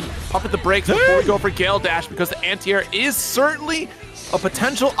 Zane pumping the brakes before we go for Gale Dash, because the anti-air is certainly a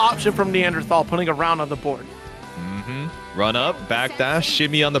potential option from Nyan-derthal, putting a round on the board. Run up, back dash,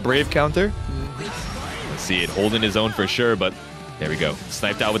 shimmy on the Brave counter. Let's see it holding his own for sure, but there we go.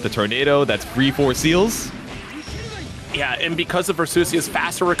 Sniped out with the tornado. That's free 4 seals. Yeah, and because of Versusia's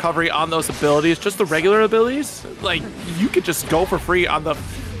faster recovery on those abilities, just the regular abilities, like, you could just go for free on the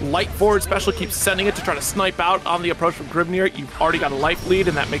light forward special, keep sending it to try to snipe out on the approach from Grimnir. You've already got a life lead,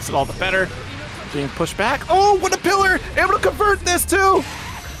 and that makes it all the better. Being pushed back. Oh, what a pillar! Able to convert this too!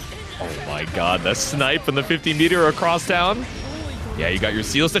 Oh my god, the snipe from the 50-meter across town. Yeah, you got your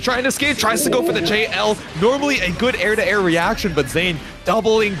seals to try and escape. Tries to go for the JL. Normally a good air-to-air reaction, but Zane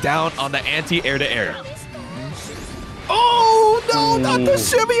doubling down on the anti-air-to-air. Oh, no, not the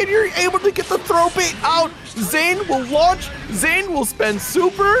shimmy, and you're able to get the throw bait out. Zane will launch. Zane will spend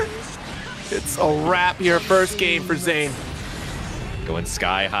super. It's a wrap here. First game for Zane. Going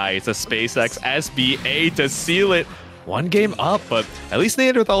sky high. It's a SpaceX SBA to seal it. One game up, but at least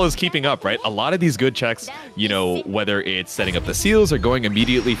Nyan-derthal is keeping up, right? A lot of these good checks, you know, whether it's setting up the seals or going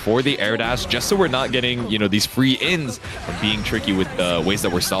immediately for the air dash, just so we're not getting, you know, these free ins and being tricky with the ways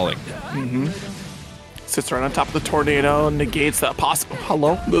that we're stalling. Sits right on top of the tornado, negates that possible.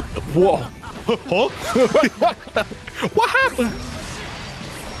 Hello? Whoa. Huh? What happened?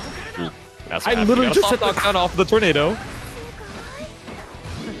 That's what I literally just hit the knockdown off the tornado.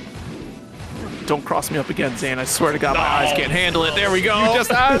 Don't cross me up again, Zane. I swear to God, my eyes can't handle it. There we go. You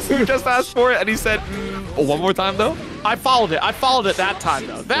just asked for it, and he said, one more time, though? I followed it. I followed it that time,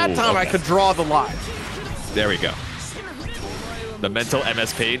 though. That time I could draw the line. There we go. The mental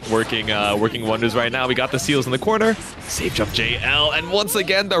MS Paint working wonders right now. We got the seals in the corner. Safe jump JL, and once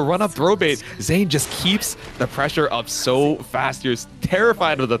again, the run-up throw bait. Zane just keeps the pressure up so fast. You're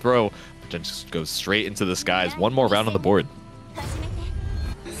terrified of the throw, but then just goes straight into the skies. One more round on the board.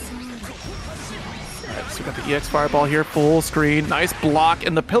 So we got the EX Fireball here, full screen, nice block,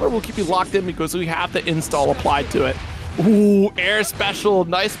 and the pillar will keep you locked in because we have the install applied to it. Ooh, air special,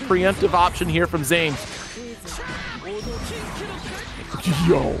 nice preemptive option here from Zane.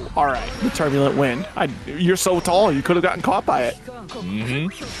 Yo, all right, the turbulent wind. You're so tall, you could have gotten caught by it.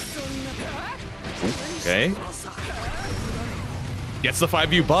 Okay. Gets the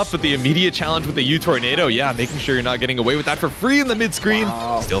 5U buff, but the immediate challenge with the U-Tornado, yeah, making sure you're not getting away with that for free in the mid-screen.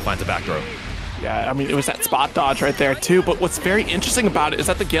 Wow. Still finds a back throw. Yeah, I mean, it was that spot dodge right there, too. But what's very interesting about it is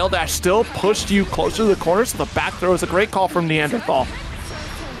that the Gale Dash still pushed you closer to the corner, so the back throw is a great call from Nyan-derthal.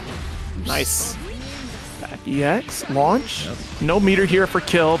 Nice. Back EX launch. Yep. No meter here for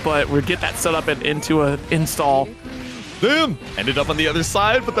kill, but we'll get that set up and into an install. Boom! Ended up on the other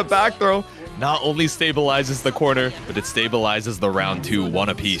side, but the back throw not only stabilizes the corner, but it stabilizes the round 2, 1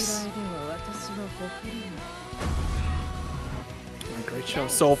 apiece. Great show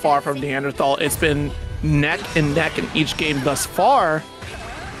so far from Nyan-derthal. It's been neck and neck in each game thus far.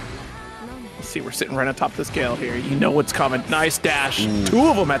 Let's see, we're sitting right on top of the scale here. You know what's coming. Nice dash. Ooh. 2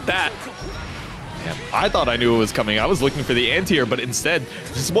 of them at that. Yeah, I thought I knew it was coming. I was looking for the anti-air, but instead,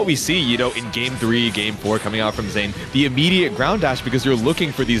 this is what we see, you know, in game 3, game 4 coming out from Zane. The immediate ground dash because you're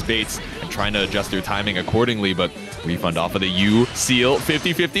looking for these baits and trying to adjust your timing accordingly, but refund off of the U, seal,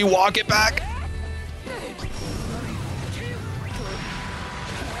 50-50, walk it back.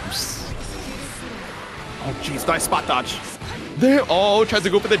 Oh, jeez, nice spot dodge. There, oh, tries to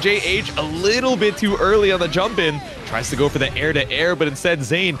go for the JH a little bit too early on the jump in. Tries to go for the air-to-air, but instead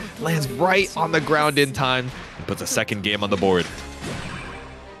Zane lands right on the ground in time and puts a second game on the board.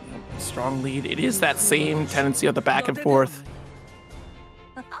 Strong lead. It is that same tendency of the back and forth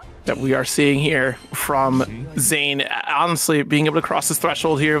that we are seeing here from Zane. Honestly, being able to cross this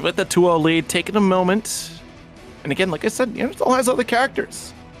threshold here with the 2-0 lead, taking a moment. And again, like I said, Nyan-derthal has other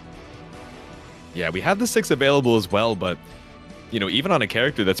characters. Yeah, we have the 6 available as well, but you know, even on a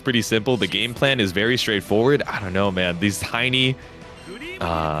character that's pretty simple, the game plan is very straightforward. I don't know, man. These tiny,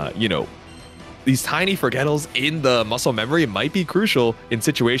 you know, these tiny forgettals in the muscle memory might be crucial in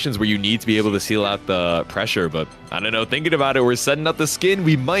situations where you need to be able to seal out the pressure. But I don't know, thinking about it, we're setting up the skin.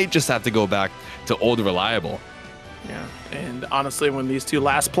 We might just have to go back to old reliable. Yeah, and honestly, when these two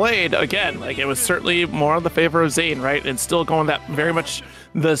last played, again, like it was certainly more in the favor of Zane, right? And still going that very much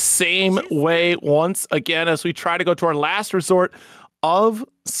the same way once again as we try to go to our last resort of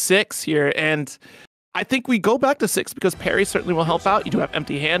 6 here. And I think we go back to 6 because parry certainly will help out. You do have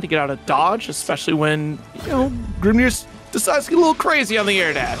empty hand to get out of dodge, especially when, you know, Grimnir decides to get a little crazy on the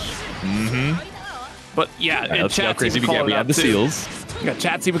air dash. Mm-hmm. But yeah, and let's see how crazy we get. We have the seals. Yeah,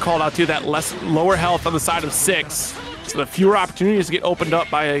 chat's even called out too, that lower health on the side of 6. So the fewer opportunities to get opened up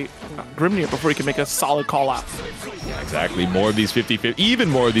by Grimnir before he can make a solid call out. Yeah, exactly. More of these 50-50, even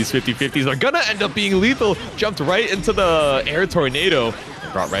more of these 50-50s are gonna end up being lethal. Jumped right into the air tornado.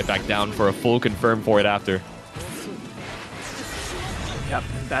 Brought right back down for a full confirm for it after. Yep,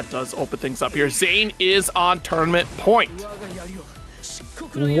 and that does open things up here. Zane is on tournament point.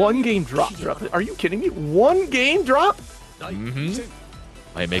 1 game drop. Are you kidding me? 1 game drop? Mm-hmm.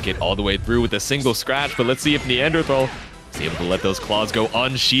 Might make it all the way through with a single scratch, but let's see if Nyan-derthal is able to let those claws go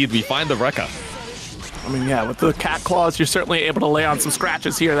unsheathed. We find the Rekka. I mean, yeah, with the cat claws, you're certainly able to lay on some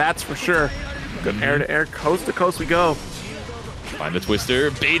scratches here, that's for sure. Good air-to-air, coast-to-coast we go. Find the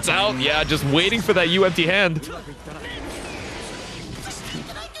twister, baits out. Yeah, just waiting for that U empty hand.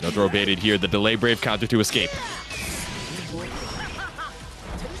 No throw baited here. The delay brave counter to escape.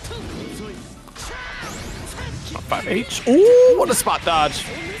 H. Ooh, what a spot dodge.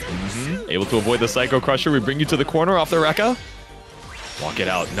 Able to avoid the Psycho Crusher. We bring you to the corner off the Rekka. Walk it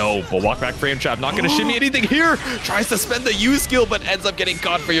out. No, but walk back frame trap. Not going to shimmy anything here. Tries to spend the U skill, but ends up getting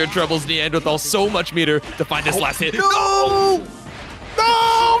caught for your troubles. Nyan-derthal so much meter to find his last hit. No!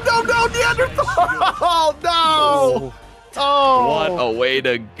 No, Nyan-derthal! No! Oh. What a way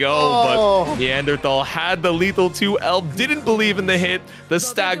to go. But Nyan-derthal had the lethal 2L, didn't believe in the hit. The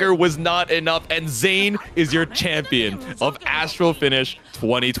stagger was not enough, and Zane is your champion of Astral Finish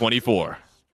 2024.